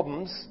got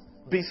problems,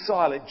 be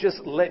silent.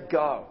 Just let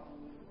go.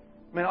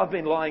 Man, I've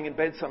been lying in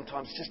bed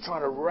sometimes just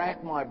trying to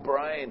rack my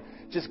brain,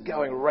 just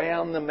going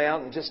round the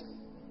mountain.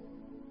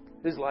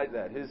 Who's like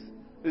that?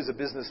 Who's a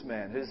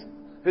businessman?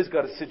 Who's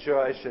got a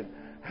situation?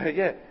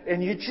 Yeah.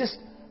 And you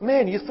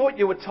thought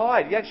you were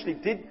tired. You actually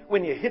did.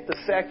 When you hit the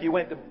sack, you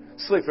went to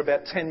sleep for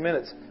about 10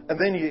 minutes. And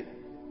then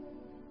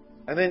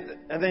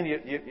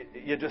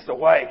you're just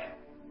awake.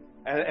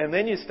 And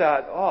then you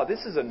start,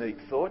 this is a neat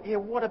thought. Yeah,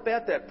 what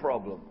about that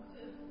problem?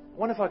 I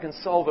wonder if I can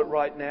solve it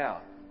right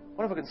now.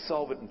 What if I can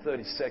solve it in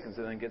 30 seconds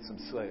and then get some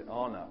sleep?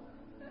 Oh, no.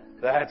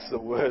 That's the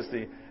worst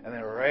thing. And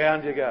then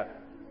around you go.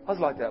 I was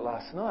like that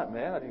last night,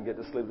 man. I didn't get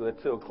to sleep till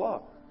 2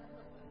 o'clock.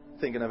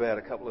 Thinking about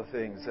a couple of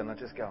things. And I'm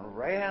just going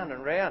round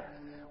and round.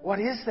 What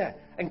is that?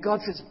 And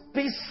God says,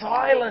 be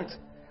silent.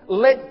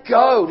 Let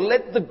go.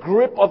 Let the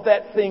grip of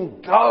that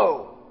thing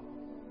go.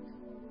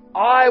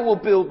 I will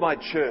build my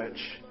church.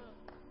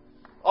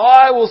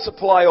 I will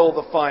supply all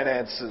the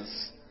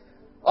finances.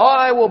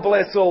 I will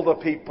bless all the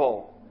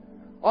people.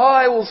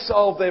 I will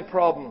solve their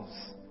problems.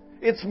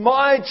 It's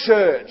my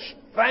church.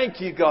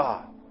 Thank you,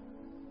 God.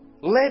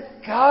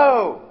 Let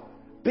go.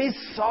 Be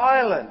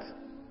silent.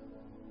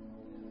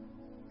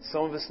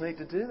 Some of us need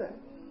to do that.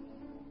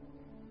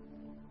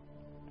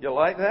 You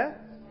like that?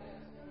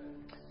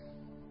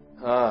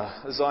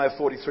 Isaiah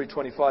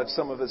 43:25.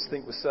 Some of us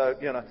think we're so,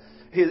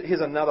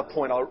 Here's another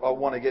point I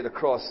want to get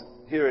across.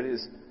 Here it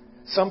is.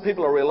 Some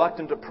people are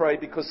reluctant to pray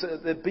because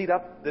they're beat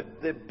up.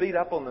 They're beat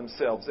up on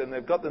themselves, and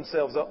they've got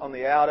themselves on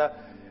the outer,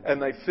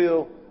 and they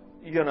feel,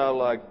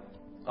 like,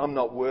 I'm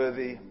not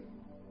worthy.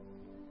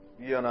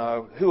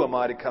 Who am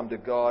I to come to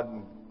God?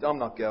 And I'm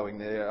not going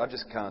there. I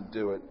just can't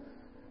do it.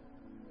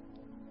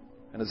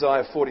 And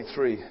Isaiah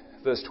 43,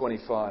 verse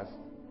 25.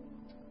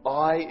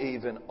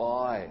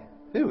 I.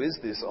 Who is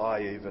this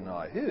I, even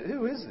I?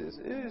 Who is this?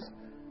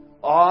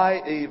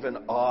 I,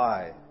 even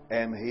I,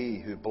 am he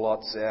who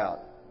blots out.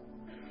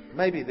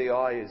 Maybe the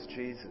I is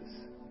Jesus.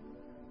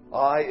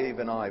 I,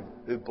 even I,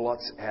 who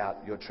blots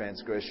out your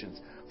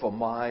transgressions for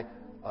my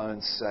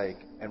own sake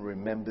and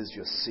remembers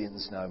your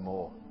sins no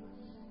more.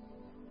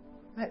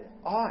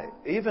 I,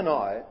 even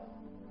I,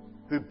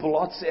 who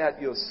blots out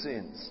your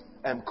sins,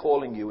 am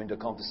calling you into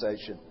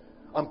conversation.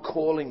 I'm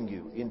calling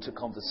you into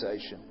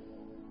conversation.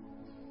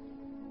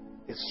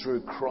 It's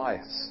through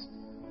Christ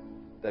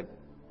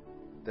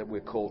that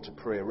we're called to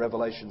prayer.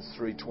 Revelation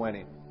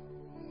 3:20.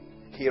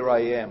 Here I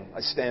am.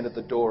 I stand at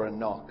the door and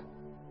knock.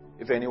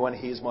 If anyone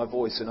hears my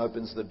voice and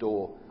opens the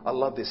door. I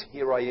love this.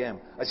 Here I am.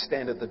 I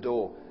stand at the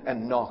door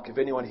and knock. If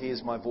anyone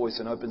hears my voice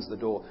and opens the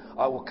door,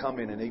 I will come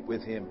in and eat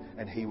with him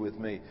and he with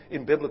me.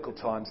 In biblical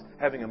times,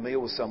 having a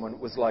meal with someone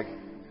was like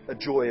a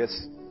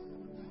joyous...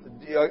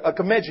 I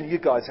can imagine you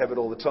guys have it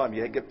all the time.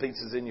 You get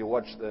pizzas in, you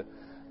watch that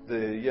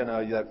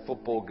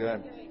football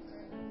game.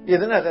 Yeah,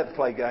 they know how to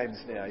play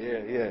games now.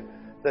 Yeah.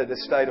 The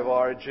state of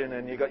origin,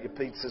 and you got your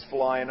pizzas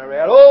flying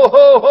around. Oh,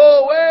 ho,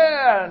 ho,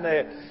 where? And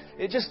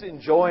they're just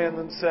enjoying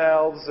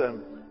themselves.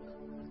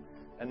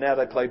 And now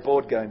they play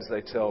board games.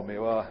 They tell me,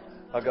 well,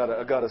 I got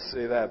to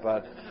see that.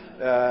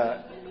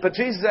 But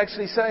Jesus is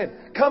actually saying,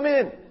 come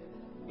in,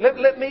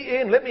 let me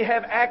in, let me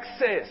have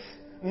access.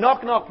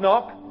 Knock, knock,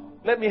 knock.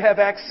 Let me have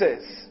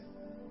access.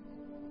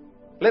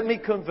 Let me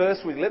converse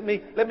with you. Let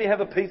me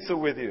have a pizza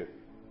with you.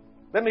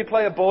 Let me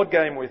play a board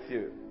game with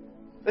you.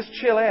 Let's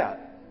chill out.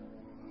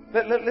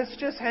 Let's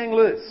just hang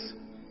loose.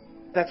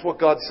 That's what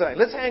God's saying.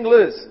 Let's hang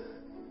loose.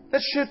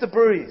 Let's shoot the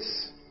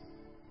breeze.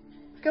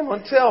 Come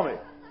on, tell me.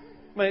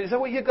 I mean, is that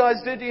what you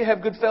guys do? Do you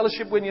have good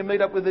fellowship when you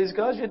meet up with these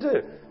guys? You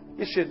do.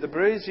 You shoot the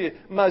breeze. You're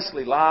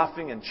mostly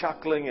laughing and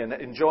chuckling and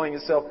enjoying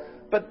yourself.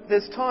 But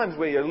there's times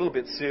where you're a little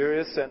bit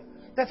serious, and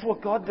that's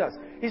what God does.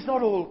 He's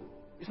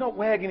not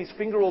wagging his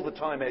finger all the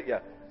time at you.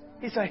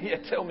 He's saying, yeah,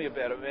 tell me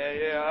about it, man.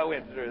 Yeah, I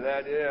went through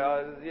that.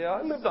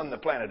 I lived on the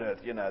planet Earth.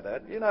 You know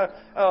that.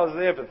 I was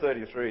there for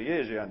 33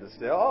 years, you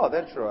understand. Oh,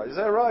 that's right. Is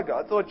that right,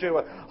 God? I thought you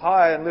were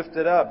high and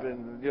lifted up.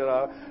 And, He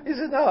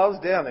said, no, I was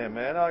down there,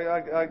 man.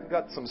 I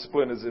got some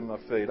splinters in my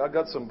feet. I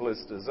got some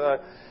blisters. I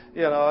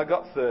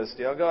got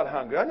thirsty. I got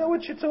hungry. I know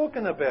what you're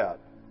talking about.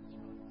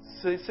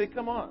 See,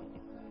 come on.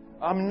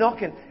 I'm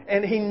knocking.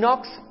 And he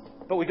knocks,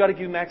 but we've got to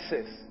give him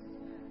access.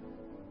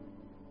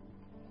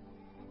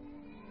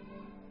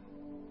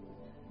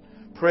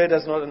 Prayer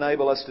does not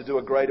enable us to do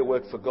a greater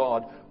work for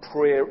God.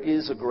 Prayer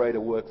is a greater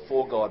work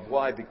for God.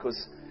 Why?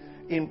 Because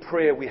in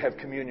prayer we have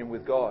communion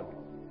with God.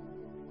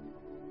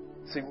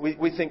 See,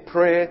 we think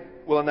prayer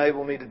will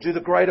enable me to do the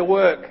greater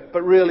work.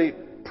 But really,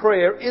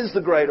 prayer is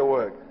the greater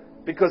work.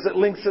 Because it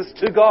links us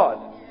to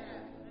God.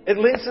 It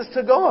links us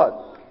to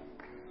God.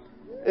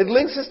 It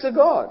links us to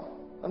God.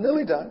 I'm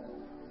nearly done.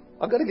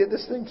 I've got to get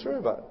this thing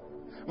through, but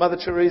Mother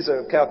Teresa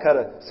of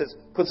Calcutta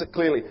puts it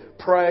clearly.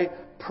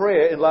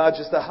 Prayer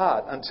enlarges the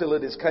heart until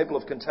it is capable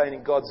of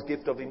containing God's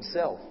gift of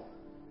himself.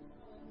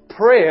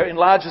 Prayer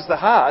enlarges the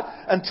heart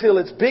until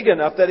it's big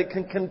enough that it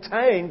can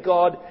contain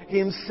God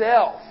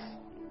himself.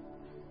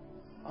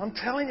 I'm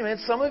telling you, man,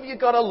 some of you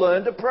got to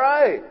learn to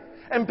pray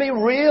and be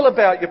real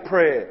about your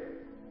prayer.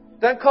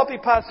 Don't copy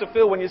Pastor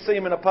Phil when you see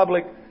him in a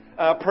public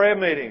prayer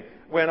meeting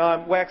when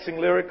I'm waxing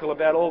lyrical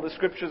about all the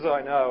scriptures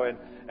I know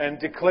and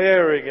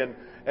declaring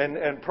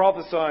and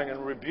prophesying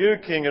and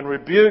rebuking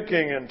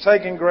and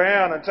taking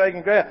ground.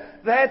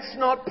 That's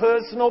not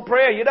personal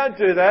prayer. You don't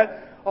do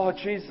that. Oh,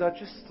 Jesus, I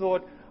just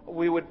thought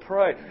we would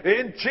pray.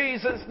 In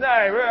Jesus'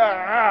 name.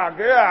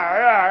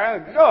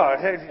 God,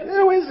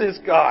 who is this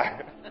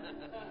guy?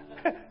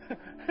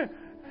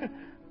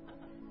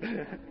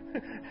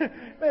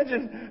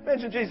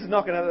 Imagine Jesus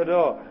knocking at the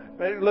door.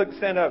 Look,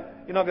 stand up.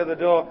 You knock at the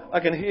door. I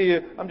can hear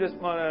you. I'm just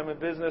minding my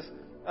business.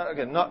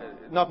 Okay, knock.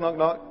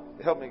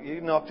 help me.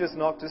 You just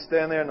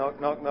stand there, knock.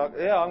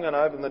 Yeah, I'm going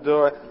to open the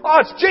door. Oh,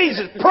 it's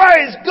Jesus.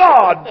 Praise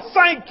God.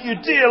 Thank you,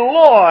 dear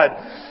Lord.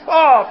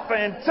 Oh,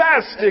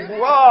 fantastic.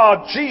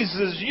 Oh,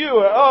 Jesus, you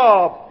are,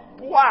 oh,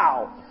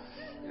 wow.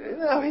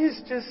 No,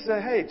 he's just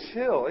saying, hey,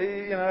 chill.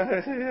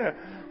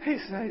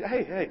 He's saying,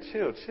 hey,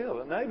 chill.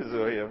 The neighbours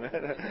are here, man.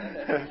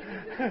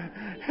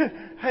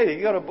 Hey,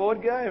 you got a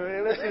board game?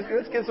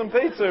 Let's get some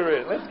pizza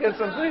in.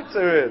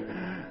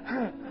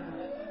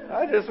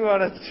 I just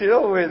want to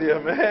chill with you,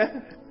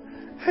 man.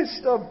 Hey,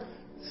 stop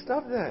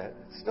that.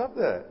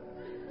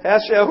 How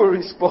shall we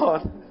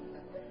respond?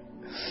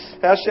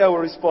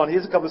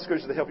 Here's a couple of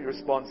scriptures to help you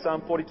respond.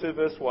 Psalm 42,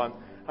 verse 1.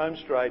 Home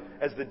straight,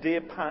 as the deer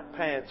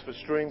pants for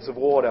streams of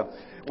water.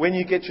 When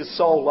you get your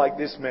soul like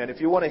this, man, if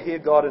you want to hear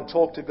God and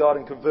talk to God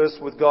and converse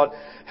with God,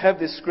 have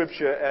this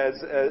scripture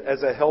as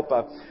a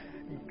helper.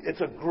 It's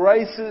a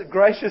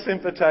gracious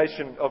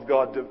invitation of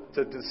God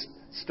to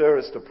stir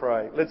us to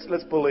pray.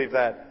 Let's believe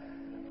that.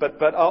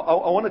 But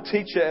I want to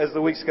teach you as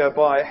the weeks go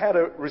by how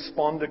to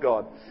respond to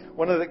God.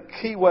 One of the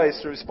key ways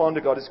to respond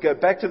to God is to go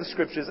back to the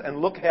scriptures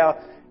and look how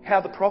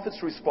the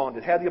prophets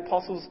responded, how the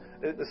apostles,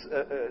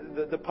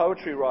 the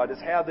poetry writers,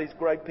 how these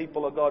great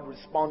people of God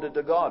responded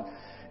to God.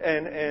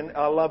 And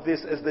I love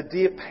this, as the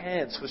deer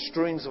pants for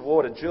streams of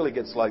water. Julie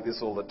gets like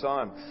this all the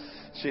time.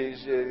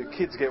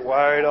 Kids get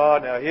worried. Oh,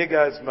 now here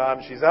goes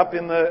Mum. She's up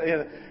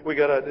we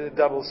got a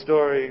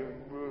double-story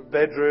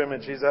bedroom,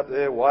 and she's up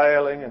there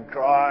wailing and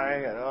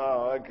crying. And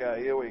oh,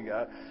 okay, here we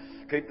go.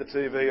 Keep the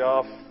TV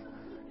off.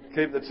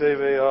 Here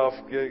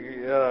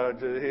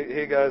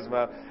goes,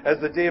 Mum. As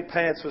the deer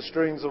pants for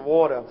streams of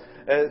water,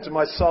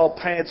 my soul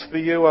pants for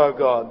you, O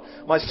God.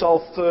 My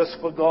soul thirsts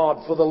for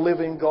God, for the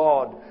living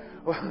God.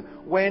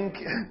 When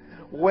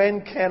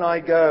can I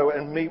go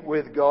and meet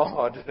with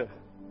God?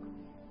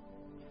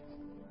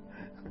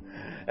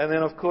 And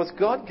then, of course,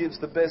 God gives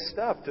the best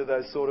stuff to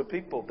those sort of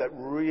people that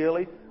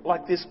really,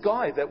 like this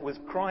guy that was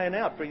crying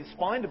out for his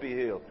spine to be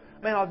healed.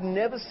 Man, I've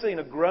never seen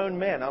a grown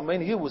man. I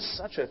mean, he was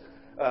such a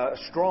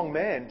strong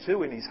man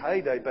too in his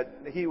heyday, but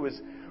he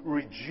was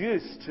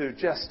reduced to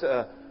just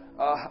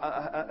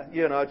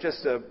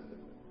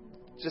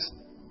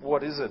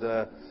what is it?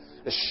 A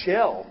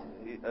shell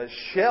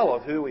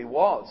of who he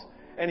was,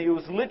 and he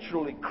was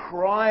literally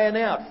crying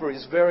out for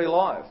his very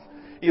life.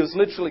 He was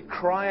literally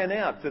crying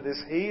out for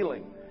this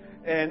healing,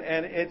 and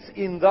it's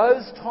in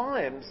those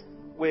times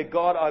where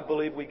God, I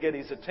believe, we get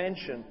His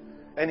attention.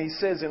 And He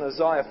says in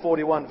Isaiah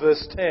 41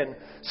 verse 10,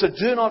 "So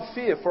do not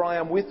fear, for I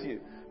am with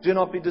you. Do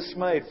not be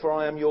dismayed, for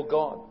I am your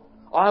God.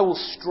 I will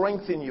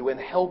strengthen you and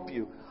help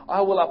you.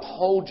 I will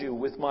uphold you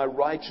with my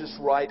righteous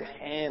right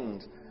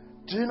hand.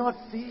 Do not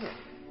fear,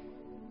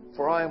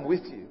 for I am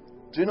with you.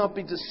 Do not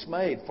be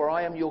dismayed, for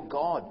I am your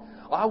God.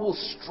 I will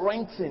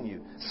strengthen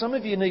you." Some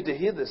of you need to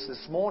hear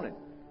this morning.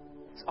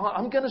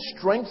 I'm going to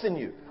strengthen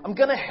you. I'm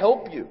going to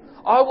help you.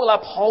 I will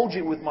uphold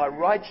you with my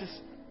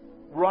righteous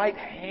right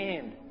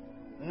hand.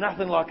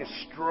 Nothing like a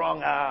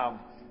strong arm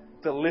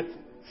to lift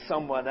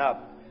someone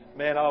up.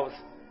 Man, I was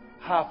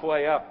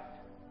halfway up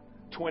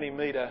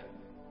 20-metre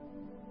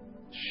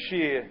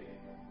sheer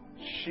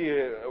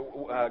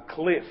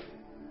cliff,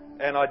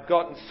 and I'd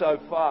gotten so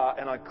far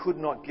and I could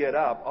not get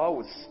up. I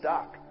was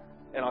stuck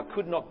and I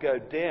could not go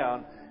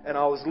down, and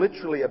I was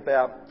literally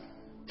about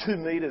 2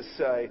 metres,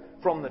 say,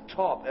 from the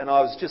top, and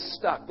I was just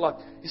stuck. Like,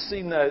 you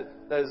seen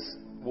those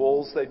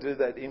walls, they do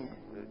that in...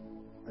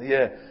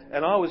 Yeah,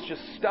 and I was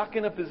just stuck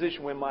in a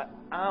position where my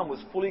arm was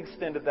fully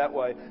extended that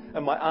way,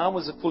 and my arm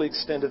was fully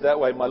extended that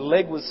way. My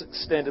leg was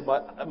extended.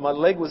 My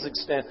leg was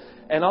extended,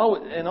 and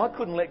I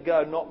couldn't let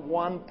go. Not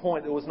one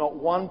point. There was not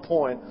one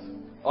point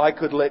I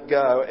could let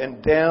go.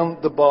 And down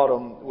the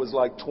bottom was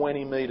like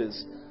 20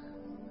 metres,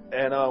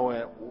 and I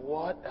went,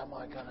 "What am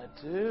I going to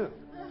do?"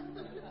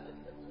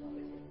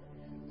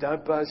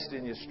 Don't boast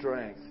in your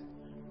strength.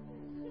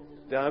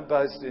 Don't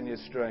boast in your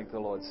strength, the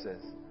Lord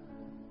says.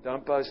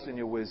 Don't boast in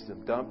your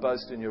wisdom. Don't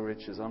boast in your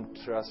riches.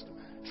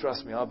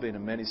 Trust me, I've been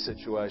in many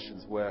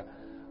situations where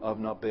I've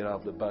not been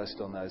able to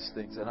boast on those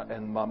things.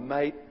 And my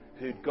mate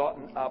who'd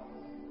gotten up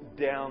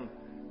down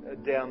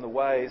the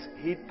ways,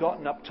 he'd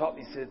gotten up top.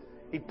 He said,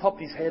 he'd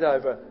popped his head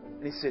over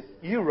and he said,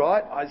 "You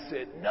right?" I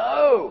said,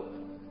 "No."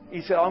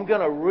 He said, "I'm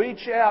going to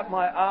reach out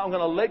my arm. I'm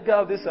going to let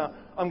go of this arm.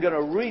 I'm going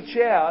to reach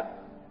out."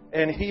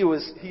 And he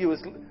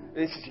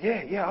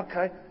said, yeah,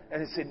 okay.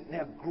 And he said,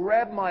 "Now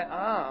grab my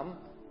arm.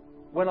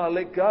 When I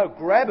let go,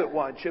 grab it,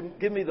 won't you?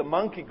 Give me the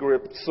monkey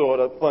grip sort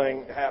of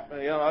thing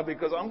happening,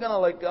 because I'm going to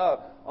let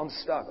go. I'm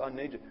stuck. I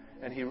need you."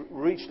 And he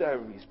reached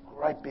over his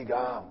great big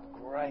arm,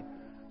 great,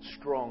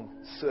 strong,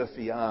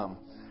 surfy arm.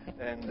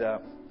 And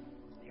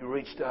he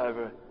reached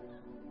over,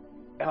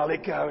 and I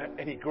let go,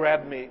 and he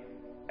grabbed me,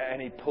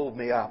 and he pulled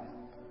me up.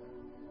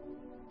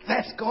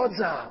 That's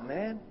God's arm,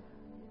 man.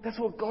 That's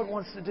what God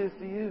wants to do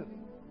for you.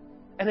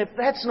 And if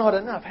that's not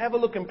enough, have a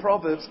look in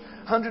Proverbs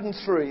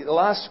 103, the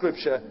last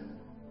scripture.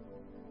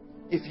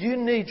 If you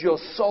need your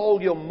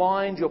soul, your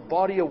mind, your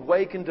body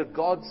awakened to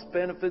God's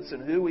benefits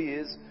and who He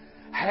is,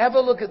 have a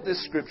look at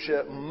this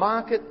scripture,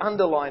 mark it,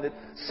 underline it.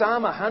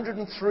 Psalm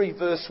 103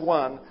 verse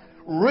 1.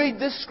 Read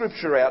this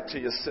scripture out to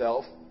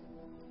yourself.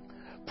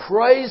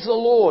 Praise the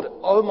Lord,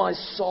 O my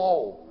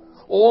soul,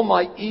 all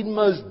my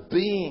inmost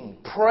being.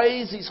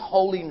 Praise His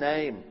holy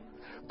name.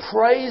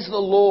 Praise the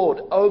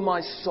Lord, O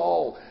my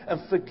soul,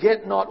 and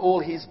forget not all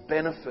His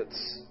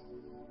benefits.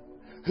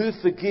 Who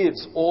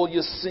forgives all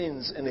your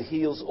sins and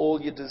heals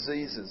all your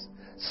diseases.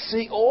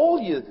 See, all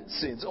your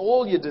sins,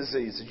 all your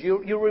diseases.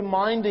 You're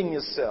reminding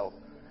yourself.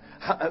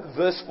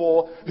 Verse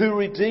 4, who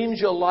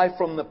redeems your life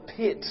from the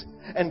pit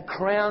and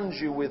crowns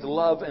you with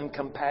love and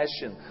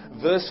compassion.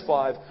 Verse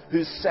 5,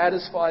 who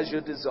satisfies your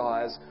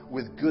desires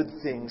with good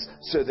things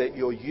so that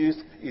your youth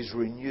is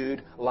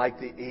renewed like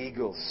the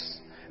eagles.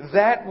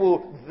 That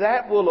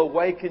will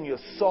awaken your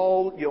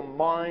soul, your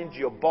mind,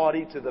 your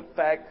body to the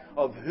fact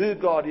of who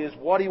God is,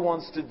 what He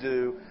wants to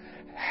do,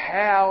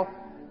 how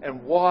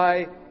and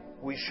why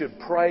we should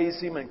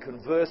praise Him and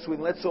converse with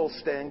Him. Let's all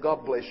stand.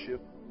 God bless you.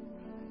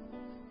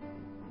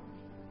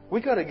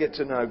 We've got to get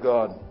to know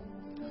God.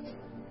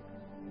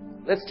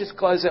 Let's just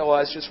close our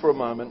eyes just for a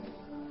moment.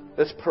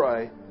 Let's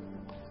pray.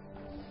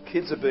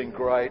 Kids have been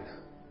great.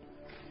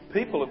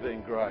 People have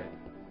been great.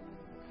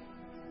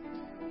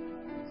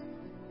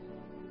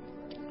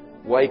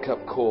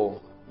 Wake-up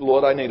call.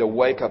 Lord, I need a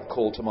wake-up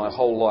call to my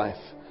whole life.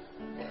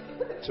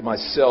 To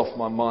myself,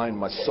 my mind,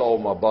 my soul,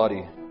 my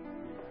body.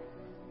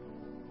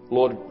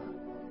 Lord,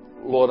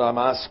 I'm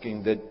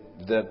asking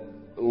that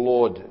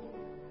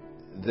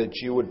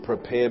you would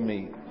prepare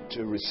me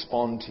to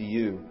respond to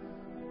you,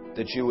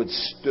 that you would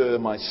stir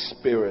my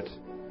spirit,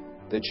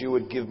 that you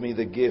would give me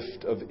the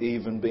gift of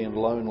even being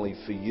lonely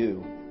for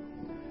you.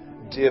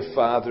 Dear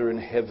Father in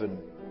heaven,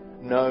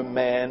 no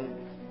man,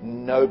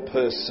 no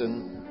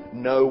person,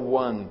 no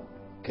one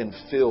can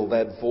fill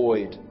that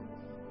void.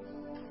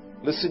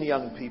 Listen,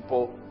 young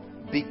people,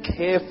 be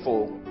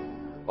careful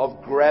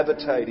of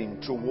gravitating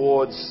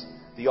towards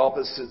the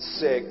opposite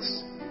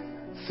sex,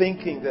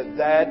 thinking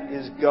that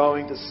is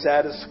going to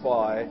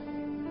satisfy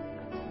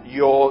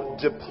your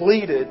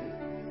depleted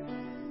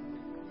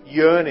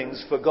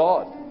yearnings for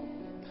God.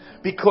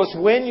 Because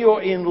when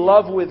you're in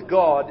love with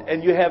God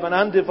and you have an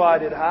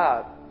undivided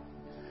heart,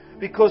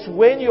 because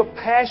when you're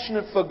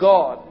passionate for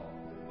God,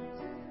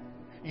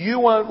 you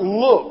won't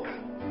look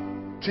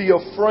to your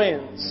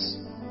friends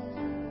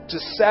to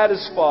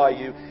satisfy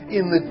you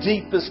in the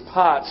deepest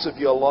parts of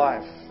your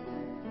life.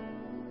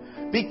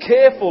 Be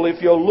careful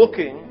if you're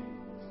looking,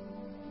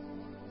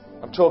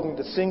 I'm talking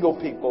to single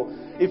people,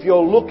 if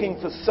you're looking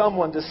for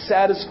someone to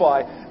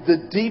satisfy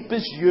the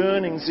deepest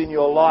yearnings in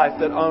your life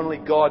that only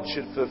God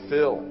should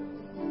fulfill.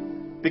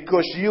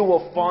 Because you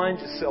will find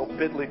yourself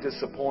bitterly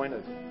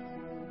disappointed.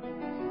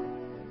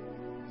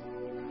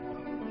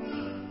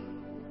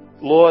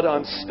 Lord,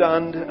 I'm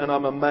stunned and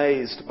I'm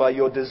amazed by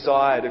your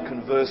desire to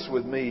converse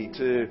with me,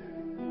 to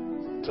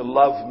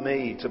love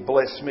me, to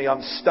bless me.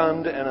 I'm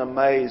stunned and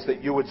amazed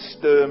that you would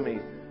stir me.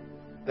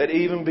 That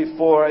even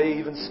before I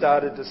even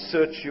started to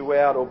search you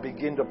out or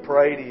begin to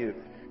pray to you,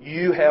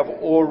 you have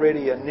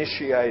already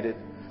initiated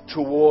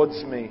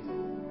towards me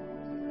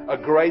a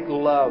great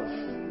love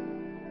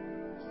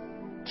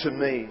to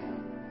me.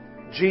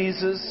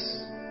 Jesus,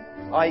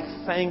 I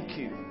thank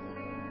you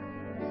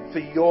for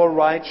your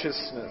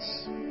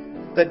righteousness.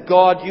 That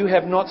God, you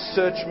have not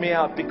searched me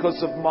out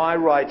because of my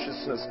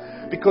righteousness,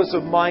 because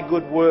of my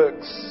good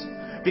works,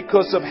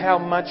 because of how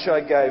much I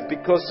gave,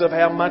 because of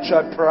how much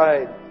I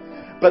prayed.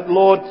 But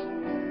Lord,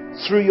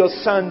 through your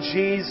Son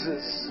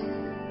Jesus,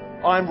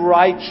 I'm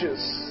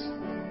righteous.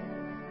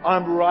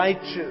 I'm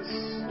righteous.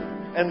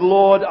 And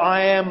Lord,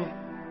 I am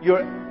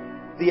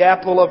the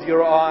apple of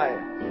your eye.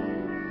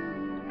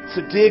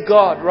 So dear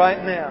God,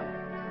 right now,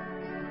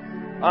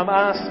 I'm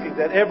asking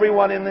that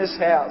everyone in this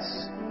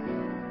house,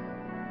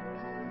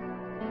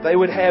 they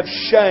would have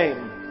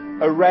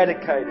shame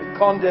eradicated,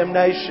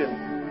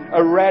 condemnation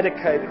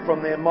eradicated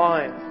from their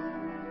mind.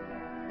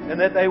 And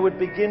that they would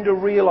begin to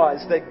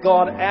realize that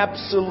God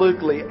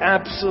absolutely,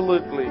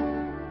 absolutely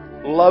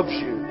loves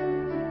you,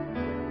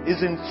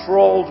 is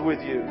enthralled with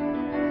you.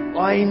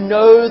 I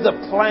know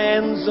the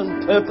plans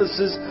and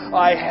purposes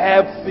I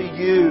have for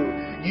you.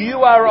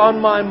 You are on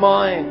my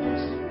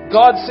mind.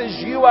 God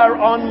says you are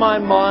on my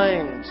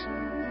mind.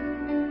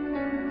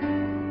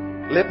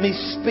 Let me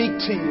speak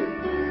to you.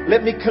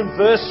 Let me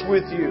converse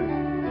with you.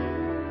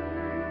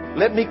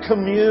 Let me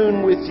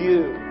commune with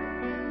you.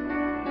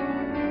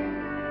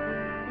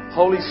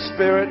 Holy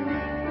Spirit,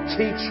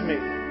 teach me.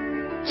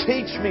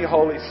 Teach me,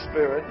 Holy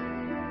Spirit,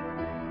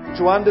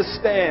 to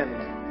understand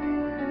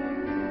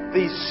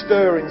these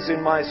stirrings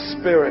in my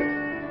spirit.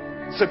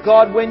 So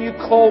God, when you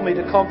call me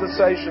to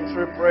conversation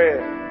through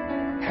prayer,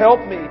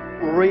 help me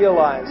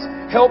realize,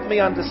 help me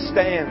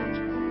understand,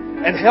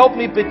 and help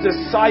me be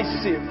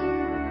decisive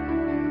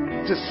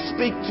to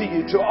speak to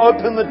you, to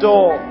open the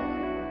door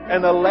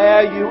and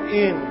allow you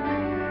in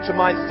to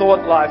my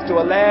thought life, to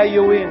allow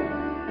you in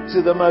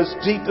to the most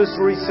deepest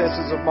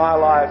recesses of my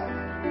life.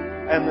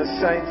 And the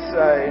saints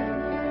say,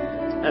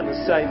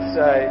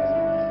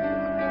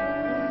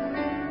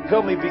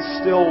 help me be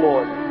still,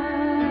 Lord.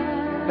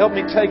 Help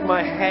me take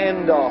my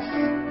hand off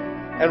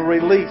and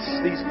release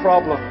these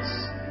problems.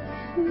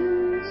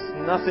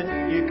 There's nothing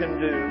you can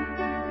do.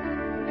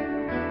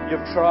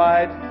 You've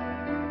tried,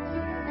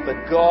 but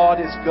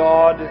God is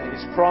God and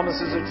His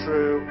promises are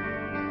true,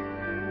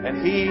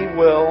 and He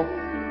will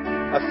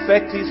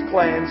affect His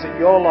plans in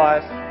your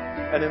life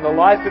and in the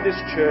life of this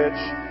church.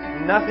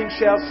 Nothing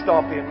shall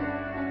stop Him.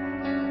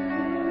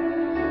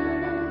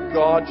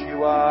 God,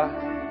 you are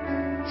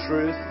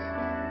truth.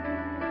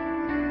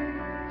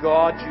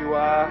 God, you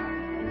are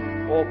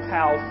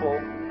all-powerful.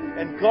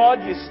 And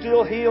God, you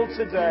still heal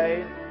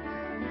today.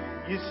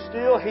 You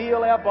still heal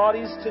our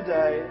bodies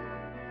today.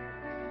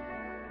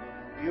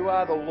 You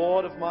are the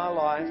Lord of my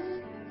life.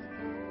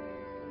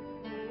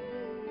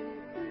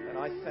 And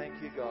I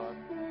thank you, God,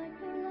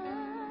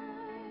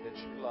 that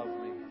you love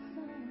me.